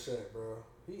come for Shaq, bro.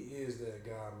 He is that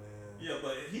guy, man. Yeah,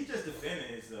 but he just defended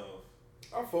himself.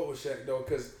 I fuck with Shaq though,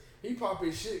 cause he pop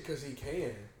his shit cause he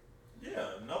can. Yeah,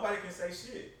 nobody can say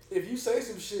shit. If you say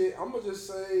some shit, I'm gonna just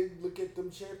say, look at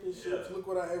them championships. Yeah. Look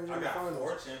what I averaged in the finals.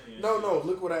 4 championships. No,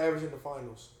 look what I averaged in the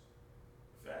finals.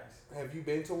 Facts. Have you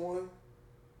been to one?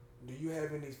 Do you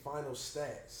have any final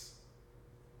stats?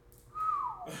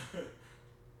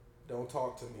 Don't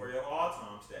talk to me. Where your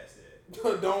all-time stats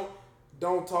at?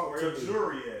 don't talk Where to me. Where your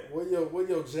jewelry at? Where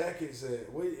your jackets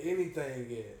at? Where anything at?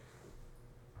 You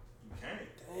can't.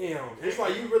 Damn, it's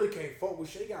like you really can't fuck with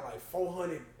shit. He got like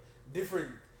 400 different.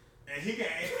 And he can,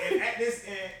 and at this,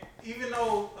 and even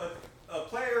though a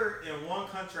player in one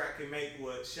contract can make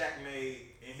what Shaq made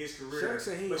in his career, Shaq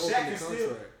said he but opened Shaq the can contract.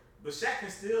 still, but Shaq can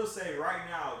still say right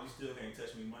now, you still can't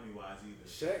touch me money wise either.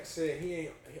 Shaq said he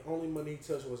only money he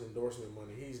touched was endorsement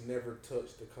money. He's never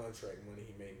touched the contract money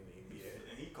he made in the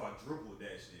NBA. And he quadrupled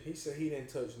that shit. He said he didn't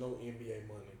touch no NBA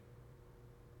money,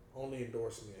 only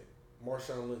endorsement.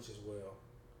 Marshawn Lynch as well.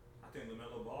 I think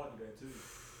LaMelo Ball did that too.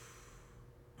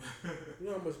 You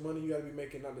know how much money you gotta be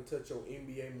making not to touch your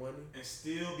NBA money? And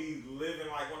still be living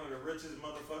like one of the richest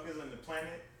motherfuckers on the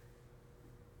planet?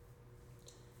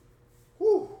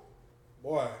 Whew.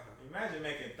 Boy. Imagine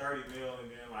making $30 million and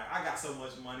then like, I got so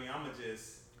much money, I'ma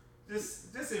just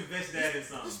invest that in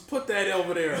something. Just put that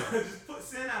over there.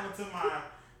 Send that one to my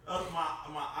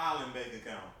island bank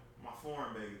account. My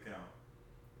foreign bank account.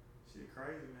 Shit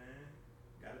crazy, man.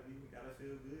 Gotta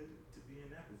feel good to be in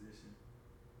that position.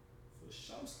 For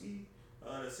Showski,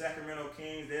 the Sacramento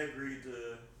Kings, they agreed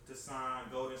to sign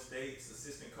Golden State's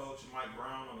assistant coach Mike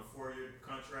Brown on a 4-year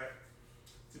contract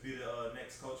to be the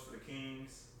next coach for the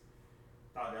Kings.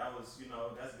 Thought that was,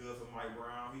 that's good for Mike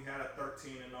Brown. He had a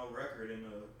 13-0 record in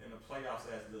the playoffs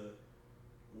as the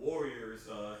Warriors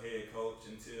head coach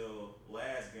until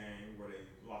last game where they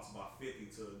lost by 50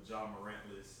 to Ja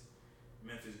Morantless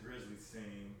Memphis Grizzlies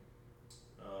team.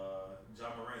 Ja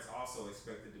Morant's also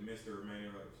expected to miss the remainder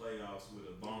of the playoffs with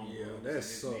a bone bruise in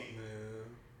his knee. Man.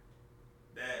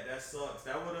 That sucks.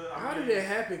 That would have. How did it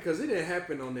happen? Because it didn't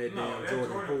happen on that damn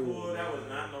Jordan Poole. That was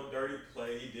not no dirty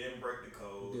play. He didn't break the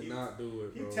code. He did not do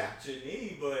it, bro. He tapped your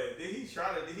knee, but he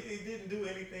didn't do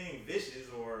anything vicious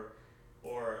or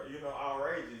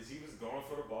outrageous. He was going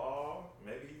for the ball.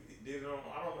 Maybe he did it on.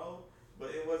 I don't know. But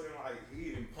it wasn't like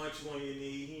he didn't punch you on your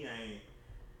knee. He ain't.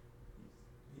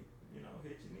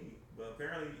 Hit your knee. But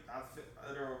apparently,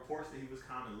 there are reports that he was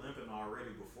kind of limping already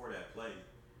before that play.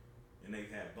 And they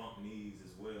had bumped knees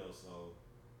as well, so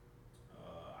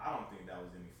I don't think that was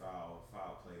any foul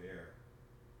play there.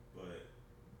 But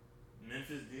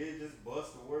Memphis did just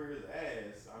bust the Warriors'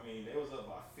 ass. I mean, they was up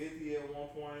by 50 at one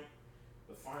point.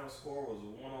 The final score was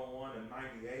 101 to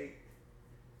 98.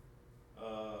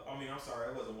 I'm sorry,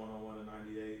 it wasn't 101 to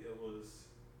 98. That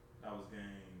was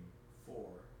game 4.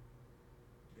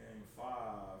 Game 5,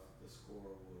 the score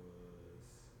was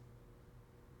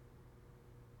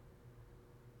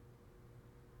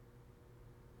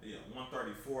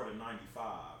 134 to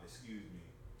 95. Excuse me.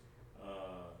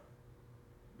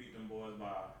 Beat them boys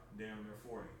by damn near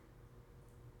 40.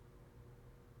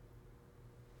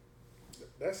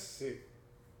 That's sick.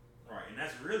 Right, and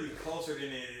that's really closer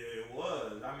than it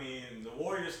was. I mean, the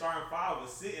Warriors starting 5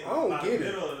 was sitting by the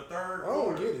middle of the third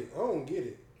quarter. I don't get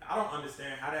it. I don't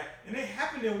understand how that, and it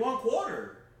happened in one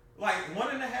quarter, like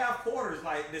 1.5 quarters.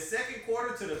 Like the second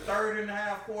quarter to the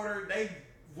 3.5 quarter, they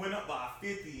went up by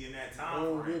 50 in that time. I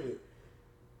don't get it.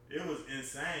 It was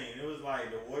insane. It was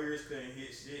like the Warriors couldn't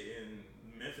hit shit, and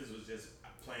Memphis was just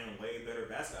playing way better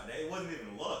basketball. It wasn't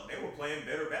even luck. They were playing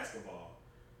better basketball.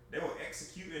 They were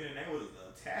executing and they was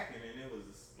attacking, and it was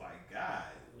just like, God.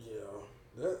 Yeah,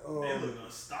 they looked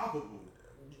unstoppable.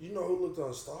 You know who looked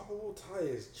unstoppable?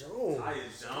 Tyus Jones.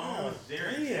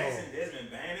 Jaren Jackson,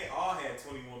 Desmond Bane, they all had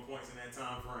 21 points in that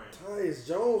time frame. Tyus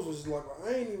Jones was like,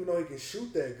 I ain't even know he could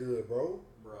shoot that good, bro.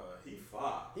 Bruh, he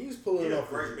fought. He was pulling it off.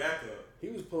 Great backup. He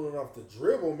was pulling off the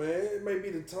dribble, man. It may be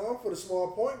the time for the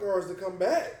small point guards to come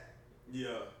back.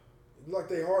 Yeah. Like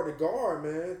they hard to guard,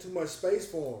 man. Too much space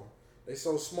for them. They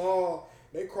so small.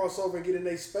 They cross over and get in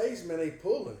their space, man. They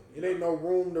pulling. It ain't no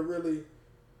room to really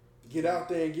get out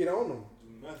there and get on them.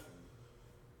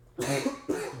 Nothing.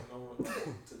 No one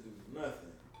to do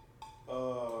nothing.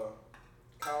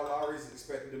 Kyle Lowry is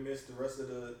expected to miss the rest of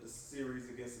the series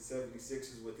against the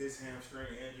 76ers with his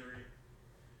hamstring injury.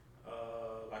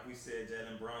 Like we said,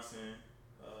 Jalen Brunson,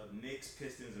 Knicks,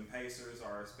 Pistons, and Pacers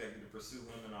are expected to pursue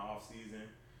him in the offseason.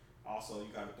 Also,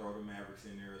 you got to throw the Mavericks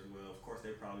in there as well. Of course,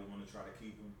 they probably want to try to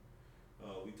keep him.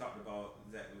 We talked about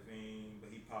Zach LaVine,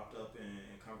 but he popped up in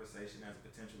conversation as a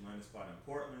potential landing spot in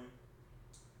Portland.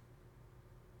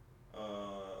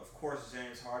 Of course,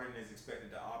 James Harden is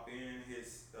expected to opt in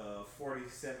his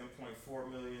 $47.4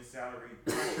 million salary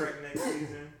contract next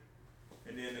season,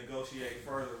 and then negotiate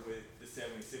further with the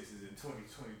 76ers in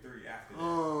 2023 after that.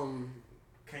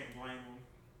 Can't blame them.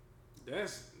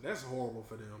 That's horrible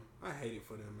for them. I hate it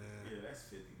for them, man. Yeah, that's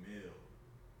 $50 million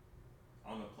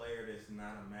on a player that's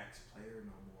not a max player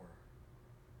no more.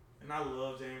 And I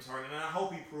love James Harden, and I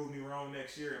hope he proved me wrong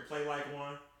next year and play like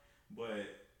one.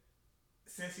 But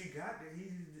since he got there,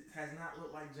 he has not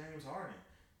looked like James Harden.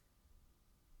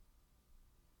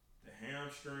 The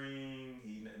hamstring,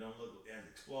 he don't look as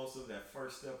explosive. That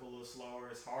first step a little slower.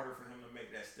 It's harder for him to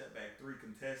make that step back three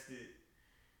contested.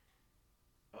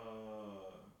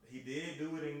 He did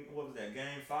do it in, what was that,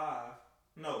 game 4.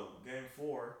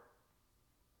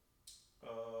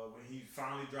 When he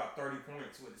finally dropped 30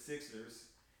 points with the Sixers.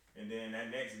 And then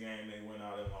that next game, they went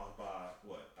out and lost by,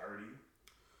 30?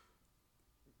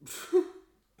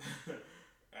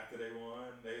 After they won,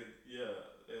 they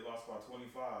lost by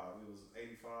 25. It was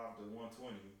 85 to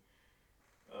 120.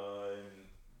 And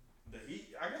the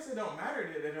Heat, I guess it don't matter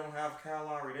that they don't have Kyle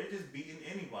Lowry. They're just beating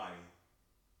anybody.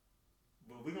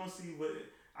 But we're gonna see what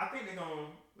I think they're gonna.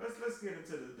 Let's get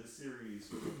into the series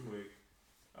real quick.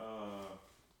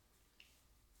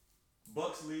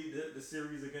 Bucks lead the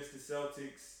series against the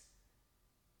Celtics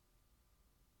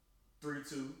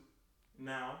 3-2.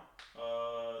 Now,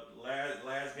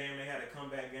 last game they had a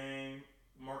comeback game.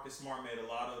 Marcus Smart made a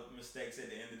lot of mistakes at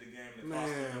the end of the game.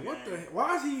 Man, what the?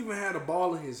 Why does he even have the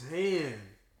ball in his hand?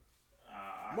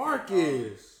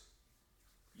 Marcus,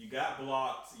 you got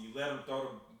blocked. You let him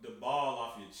throw the ball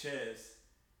off your chest.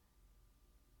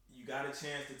 You got a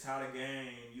chance to tie the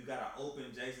game. You got to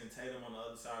open Jason Tatum on the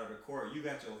other side of the court. You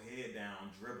got your head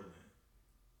down dribbling.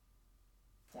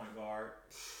 Point guard.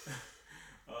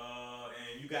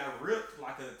 And you got ripped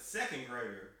like a second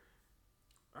grader.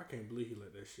 I can't believe he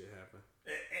let that shit happen.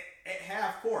 At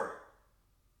half court.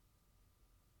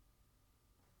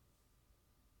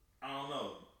 I don't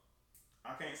know.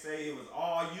 I can't say it was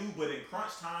all you, but in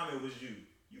crunch time, it was you.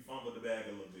 You fumbled the bag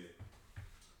a little bit.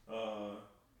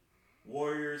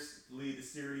 Warriors lead the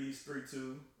series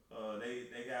 3-2.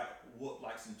 They got whooped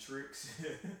like some tricks.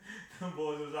 Them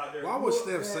boys was out there. Why would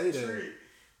Steph say that? Trick.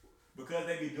 Because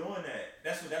they be doing that.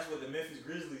 That's what the Memphis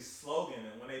Grizzlies slogan.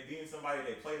 And when they beat somebody,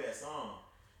 they play that song.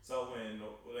 So when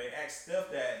they asked Steph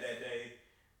that day,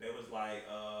 they was like,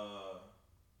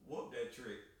 whoop that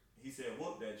trick. He said,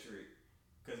 whoop that trick.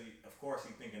 Because, of course,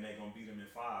 he thinking they going to beat him in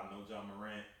 5. No Ja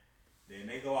Morant. Then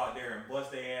they go out there and bust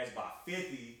their ass by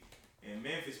 50. And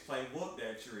Memphis play whoop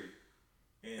that trick.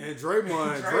 And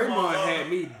Draymond had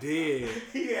me dead.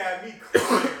 He had me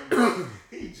crying.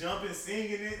 He jumping,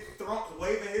 singing it,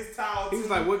 waving his towel. He was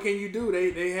like, "What can you do?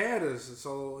 They had us."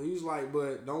 So he was like,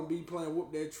 "But don't be playing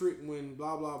whoop that trick when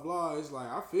blah blah blah." It's like,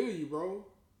 I feel you, bro.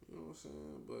 You know what I'm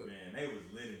saying? But man, they was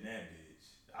lit in that bitch.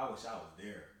 I wish I was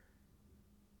there.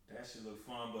 That shit look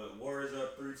fun. But Warriors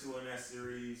up 3-2 in that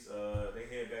series. They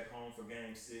head back home for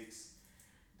Game 6.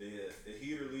 The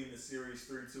Heat are leading the series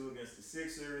 3-2 against the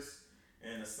Sixers.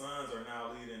 And the Suns are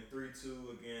now leading 3-2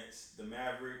 against the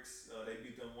Mavericks. They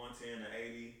beat them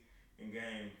 110-80 in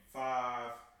Game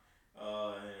 5.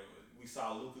 And we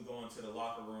saw Luka go into the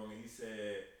locker room and he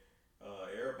said,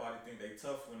 everybody think they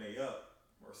tough when they up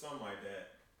or something like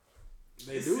that.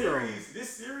 This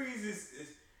series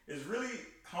is really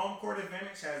home court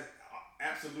advantage has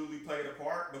absolutely played a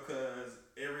part because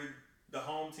the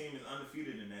home team is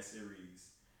undefeated in that series.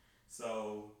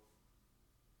 So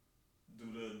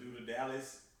do the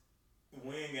Dallas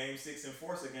win Game 6 and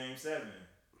force a Game 7?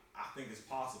 I think it's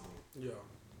possible. Yeah.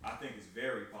 I think it's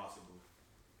very possible.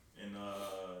 And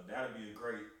that'd be a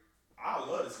great. I'd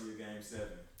love to see a Game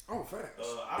 7. Oh, facts.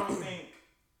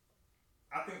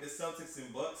 I think the Celtics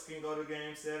and Bucks can go to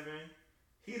Game 7.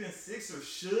 Heat and Sixers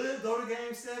should go to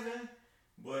Game 7.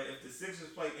 But if the Sixers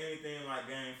play anything like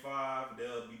Game 5,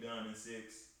 they'll be done in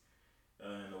 6.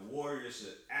 And the Warriors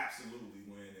should absolutely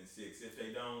win in 6. If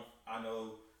they don't, I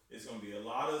know it's going to be a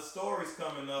lot of stories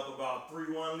coming up about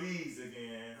 3-1 leads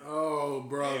again. Oh,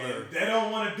 brother. And they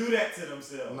don't want to do that to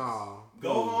themselves. No.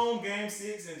 Go home Game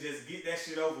 6 and just get that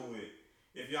shit over with.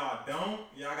 If y'all don't,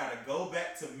 y'all got to go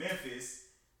back to Memphis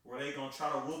where they gonna try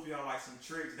to whoop y'all like some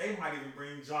tricks. They might even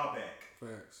bring Ja back.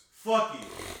 Facts. Fuck it.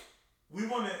 We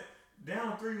want to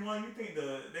down 3-1. You think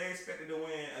they expected to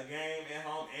win a game at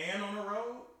home and on the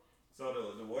road?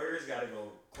 So the Warriors got to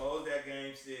go close that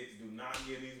game 6. Do not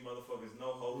give these motherfuckers no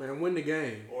hope. Man, win the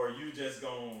game. Or you just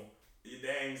gonna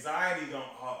that anxiety gonna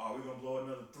are we gonna blow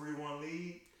another 3-1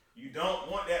 lead? You don't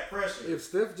want that pressure. If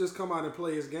Steph just come out and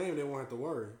play his game, they won't have to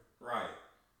worry. Right.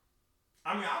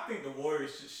 I mean, I think the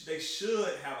Warriors they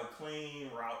should have a clean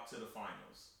route to the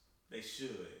finals. They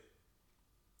should.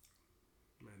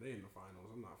 Man, they in the finals.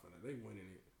 I'm not finna. They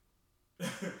winning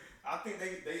it. I think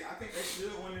they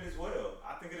should win it as well.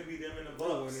 I think it'll be them and the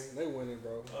Bucks. They winning,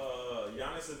 bro.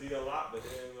 Giannis will be a lot, but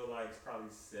then we'll like probably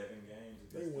 7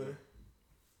 games. They winning.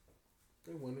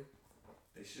 They winning.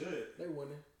 They should. They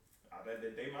winning.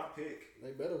 They my pick.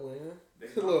 They better win.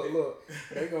 Look, look.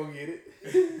 They gonna get it.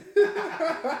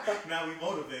 Now we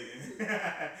motivating.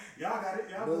 Y'all got it.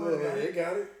 Y'all boys got it. They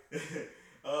got it.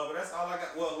 But that's all I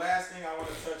got. Well, last thing I want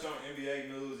to touch on NBA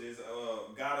news is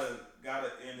gotta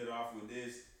end it off with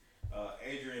this.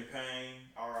 Adrian Payne,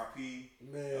 R.I.P.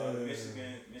 Man.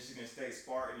 Michigan State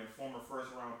Spartan and former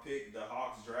first-round pick. The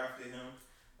Hawks drafted him.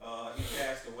 He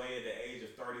passed away at the age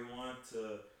of 31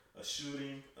 to a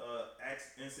shooting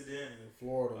incident in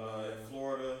Florida. In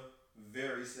Florida,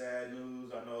 very sad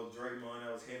news. I know Draymond,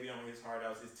 that was heavy on his heart. That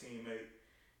was his teammate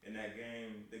in that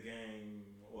game.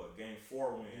 Game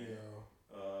 4 win. Yeah.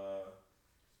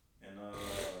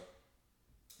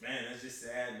 Man, that's just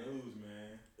sad news,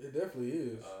 man. It definitely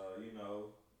is.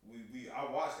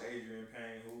 I watched Adrian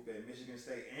Payne hoop at Michigan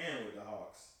State and with the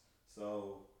Hawks.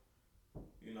 So,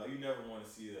 you never want to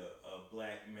see a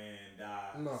black man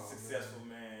die. No, successful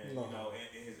man, no.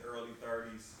 In his early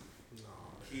 30s. No.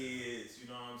 Kids, you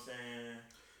know what I'm saying?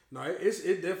 No,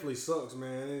 it definitely sucks,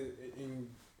 man.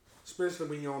 Especially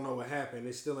when you don't know what happened.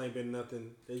 It still ain't been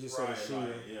nothing. They just said a shooting.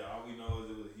 Right. Yeah, all we know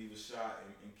is he was shot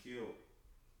and killed.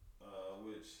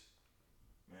 Which,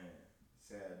 man,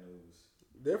 sad news.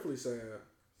 Definitely sad.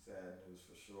 Sad news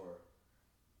for sure.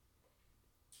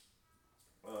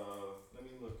 Let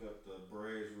me look up the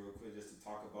Braves real quick just to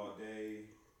talk about their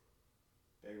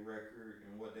record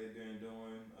and what they've been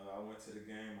doing. I went to the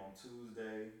game on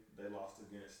Tuesday. They lost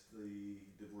against the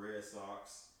Red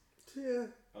Sox. Yeah.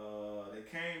 They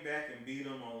came back and beat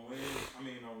them on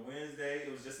Wednesday.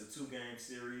 It was just a 2-game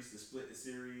series to split the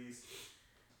series.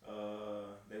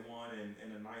 They won in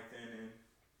the 9th inning.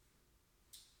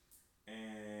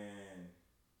 And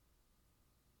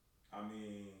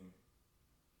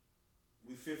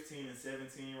we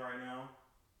 15-17 right now.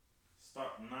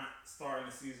 Not starting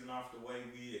the season off the way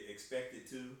we expected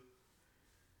to.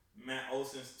 Matt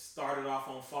Olson started off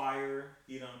on fire.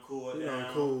 He done cooled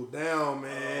down,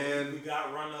 man. We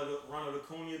got Ronald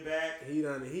Acuna back.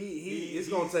 It's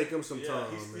gonna take him some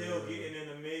time. He's still getting in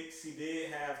the mix. He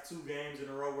did have 2 games in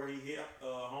a row where he hit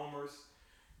homers,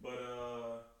 but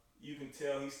you can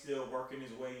tell he's still working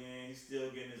his way in. He's still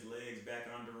getting his legs back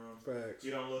under him. Facts.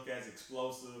 He don't look as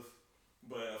explosive,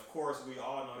 but of course we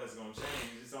all know that's gonna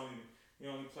change. It's only he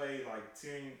only played like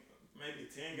 10 games.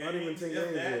 Not even 10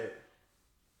 games yet.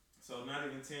 So not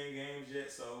even 10 games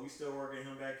yet. So we still working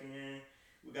him back in.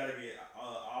 We got to get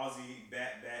Ozzy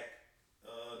back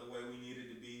the way we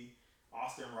needed to be.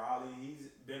 Austin Riley, he's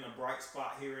been a bright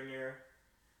spot here and there.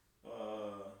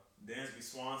 Dansby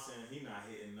Swanson, he not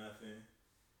hitting nothing.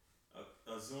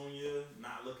 Azunia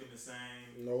not looking the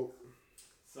same. Nope.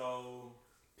 So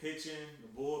pitching,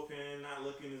 the bullpen not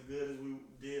looking as good as we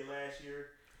did last year.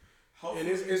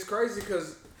 Hopefully. And it's crazy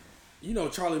because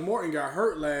Charlie Morton got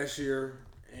hurt last year.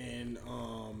 And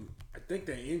I think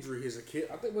that injury is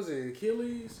was it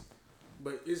Achilles,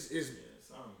 but it's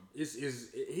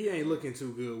he ain't looking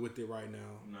too good with it right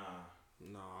now.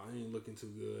 Nah, he ain't looking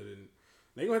too good, and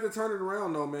they gonna have to turn it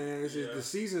around though, man. It's just, the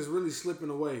season's really slipping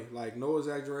away. Like no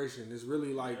exaggeration, it's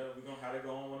really like we're gonna have to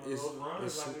go on one of those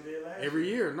runs like we did last every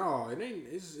year. No, it ain't.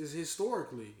 It's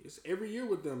historically. It's every year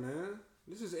with them, man.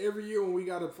 This is every year when we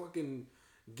gotta fucking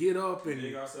get up and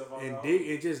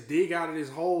dig out of this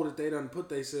hole that they done put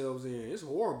themselves in. It's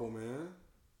horrible, man.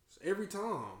 It's every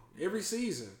time, every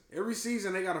season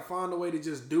they gotta find a way to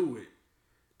just do it.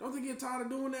 Don't they get tired of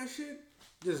doing that shit?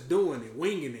 Just doing it,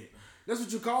 winging it. That's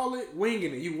what you call it,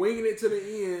 winging it. You winging it to the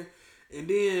end, and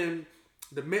then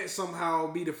the Mets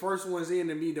somehow be the first ones in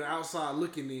and be the outside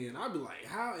looking in. I'd be like,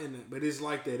 how in it? But it's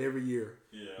like that every year.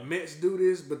 Yeah. Mets do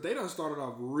this, but they done started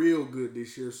off real good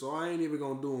this year, so I ain't even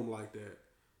gonna do them like that.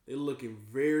 They're looking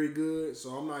very good, so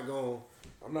I'm not gonna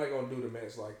do the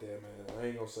Mets like that, man. I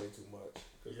ain't gonna say too much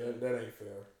because that ain't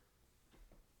fair.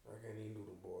 I can't even do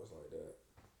the boys like that.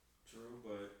 True,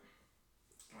 but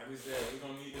Like we said, we're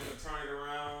gonna need them to turn it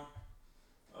around.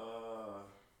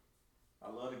 I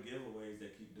love the giveaways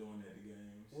they keep doing at the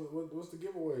games. What's the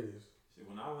giveaways? Shit,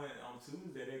 when I went on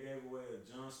Tuesday, they gave away a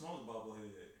John Smoltz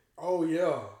bobblehead. Oh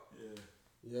yeah. Yeah.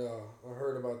 Yeah, I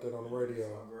heard about that on the radio.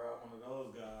 So I grabbed one of those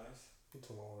guys. I'm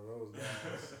talking about one of those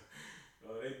guys.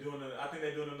 I think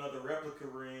they're doing another replica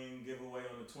ring giveaway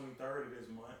on the 23rd of this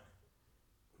month.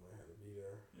 Might have to be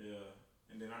there. Yeah.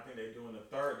 And then I think they're doing the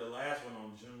last one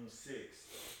on June 6th.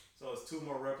 So it's 2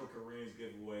 more replica rings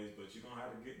giveaways, but you're going to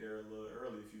have to get there a little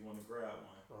early if you want to grab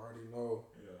one. I already know.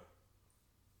 Yeah.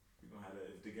 You're going to have to,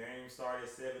 if the game started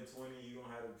at 7:20, you're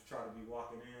going to have to try to be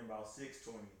walking in about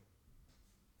 6:20.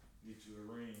 Get you a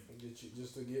ring.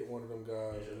 Just to get one of them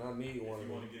guys, and I need one of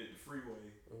them. If you want to get it the freeway.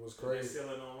 It was crazy. They sell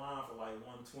it online for like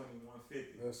 $120,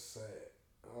 $150. That's sad.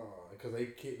 Oh, because they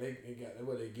got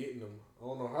where they getting them. I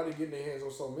don't know how they getting their hands on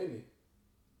so many.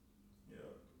 Yeah.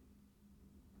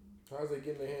 How's they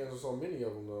getting their hands on so many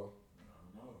of them though?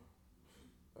 I don't know.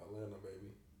 Atlanta, baby.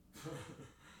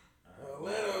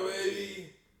 Atlanta,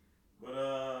 baby.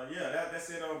 But yeah, that's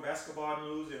it on basketball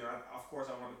news, and of course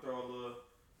I want to throw a little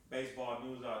baseball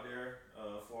news out there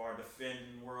for our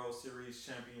defending World Series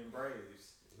champion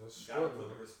Braves. Gotta put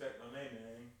the respect on their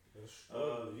name.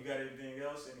 You got anything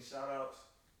else? Any shout outs?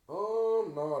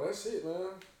 No, that's it, man.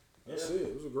 That's it.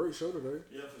 It was a great show today.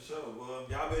 Yeah, for sure. Well,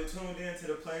 y'all been tuned in to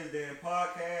the Plays Den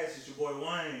podcast. It's your boy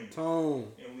Wayne.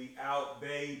 Tone. And we out,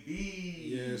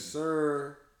 baby. Yes,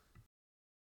 sir.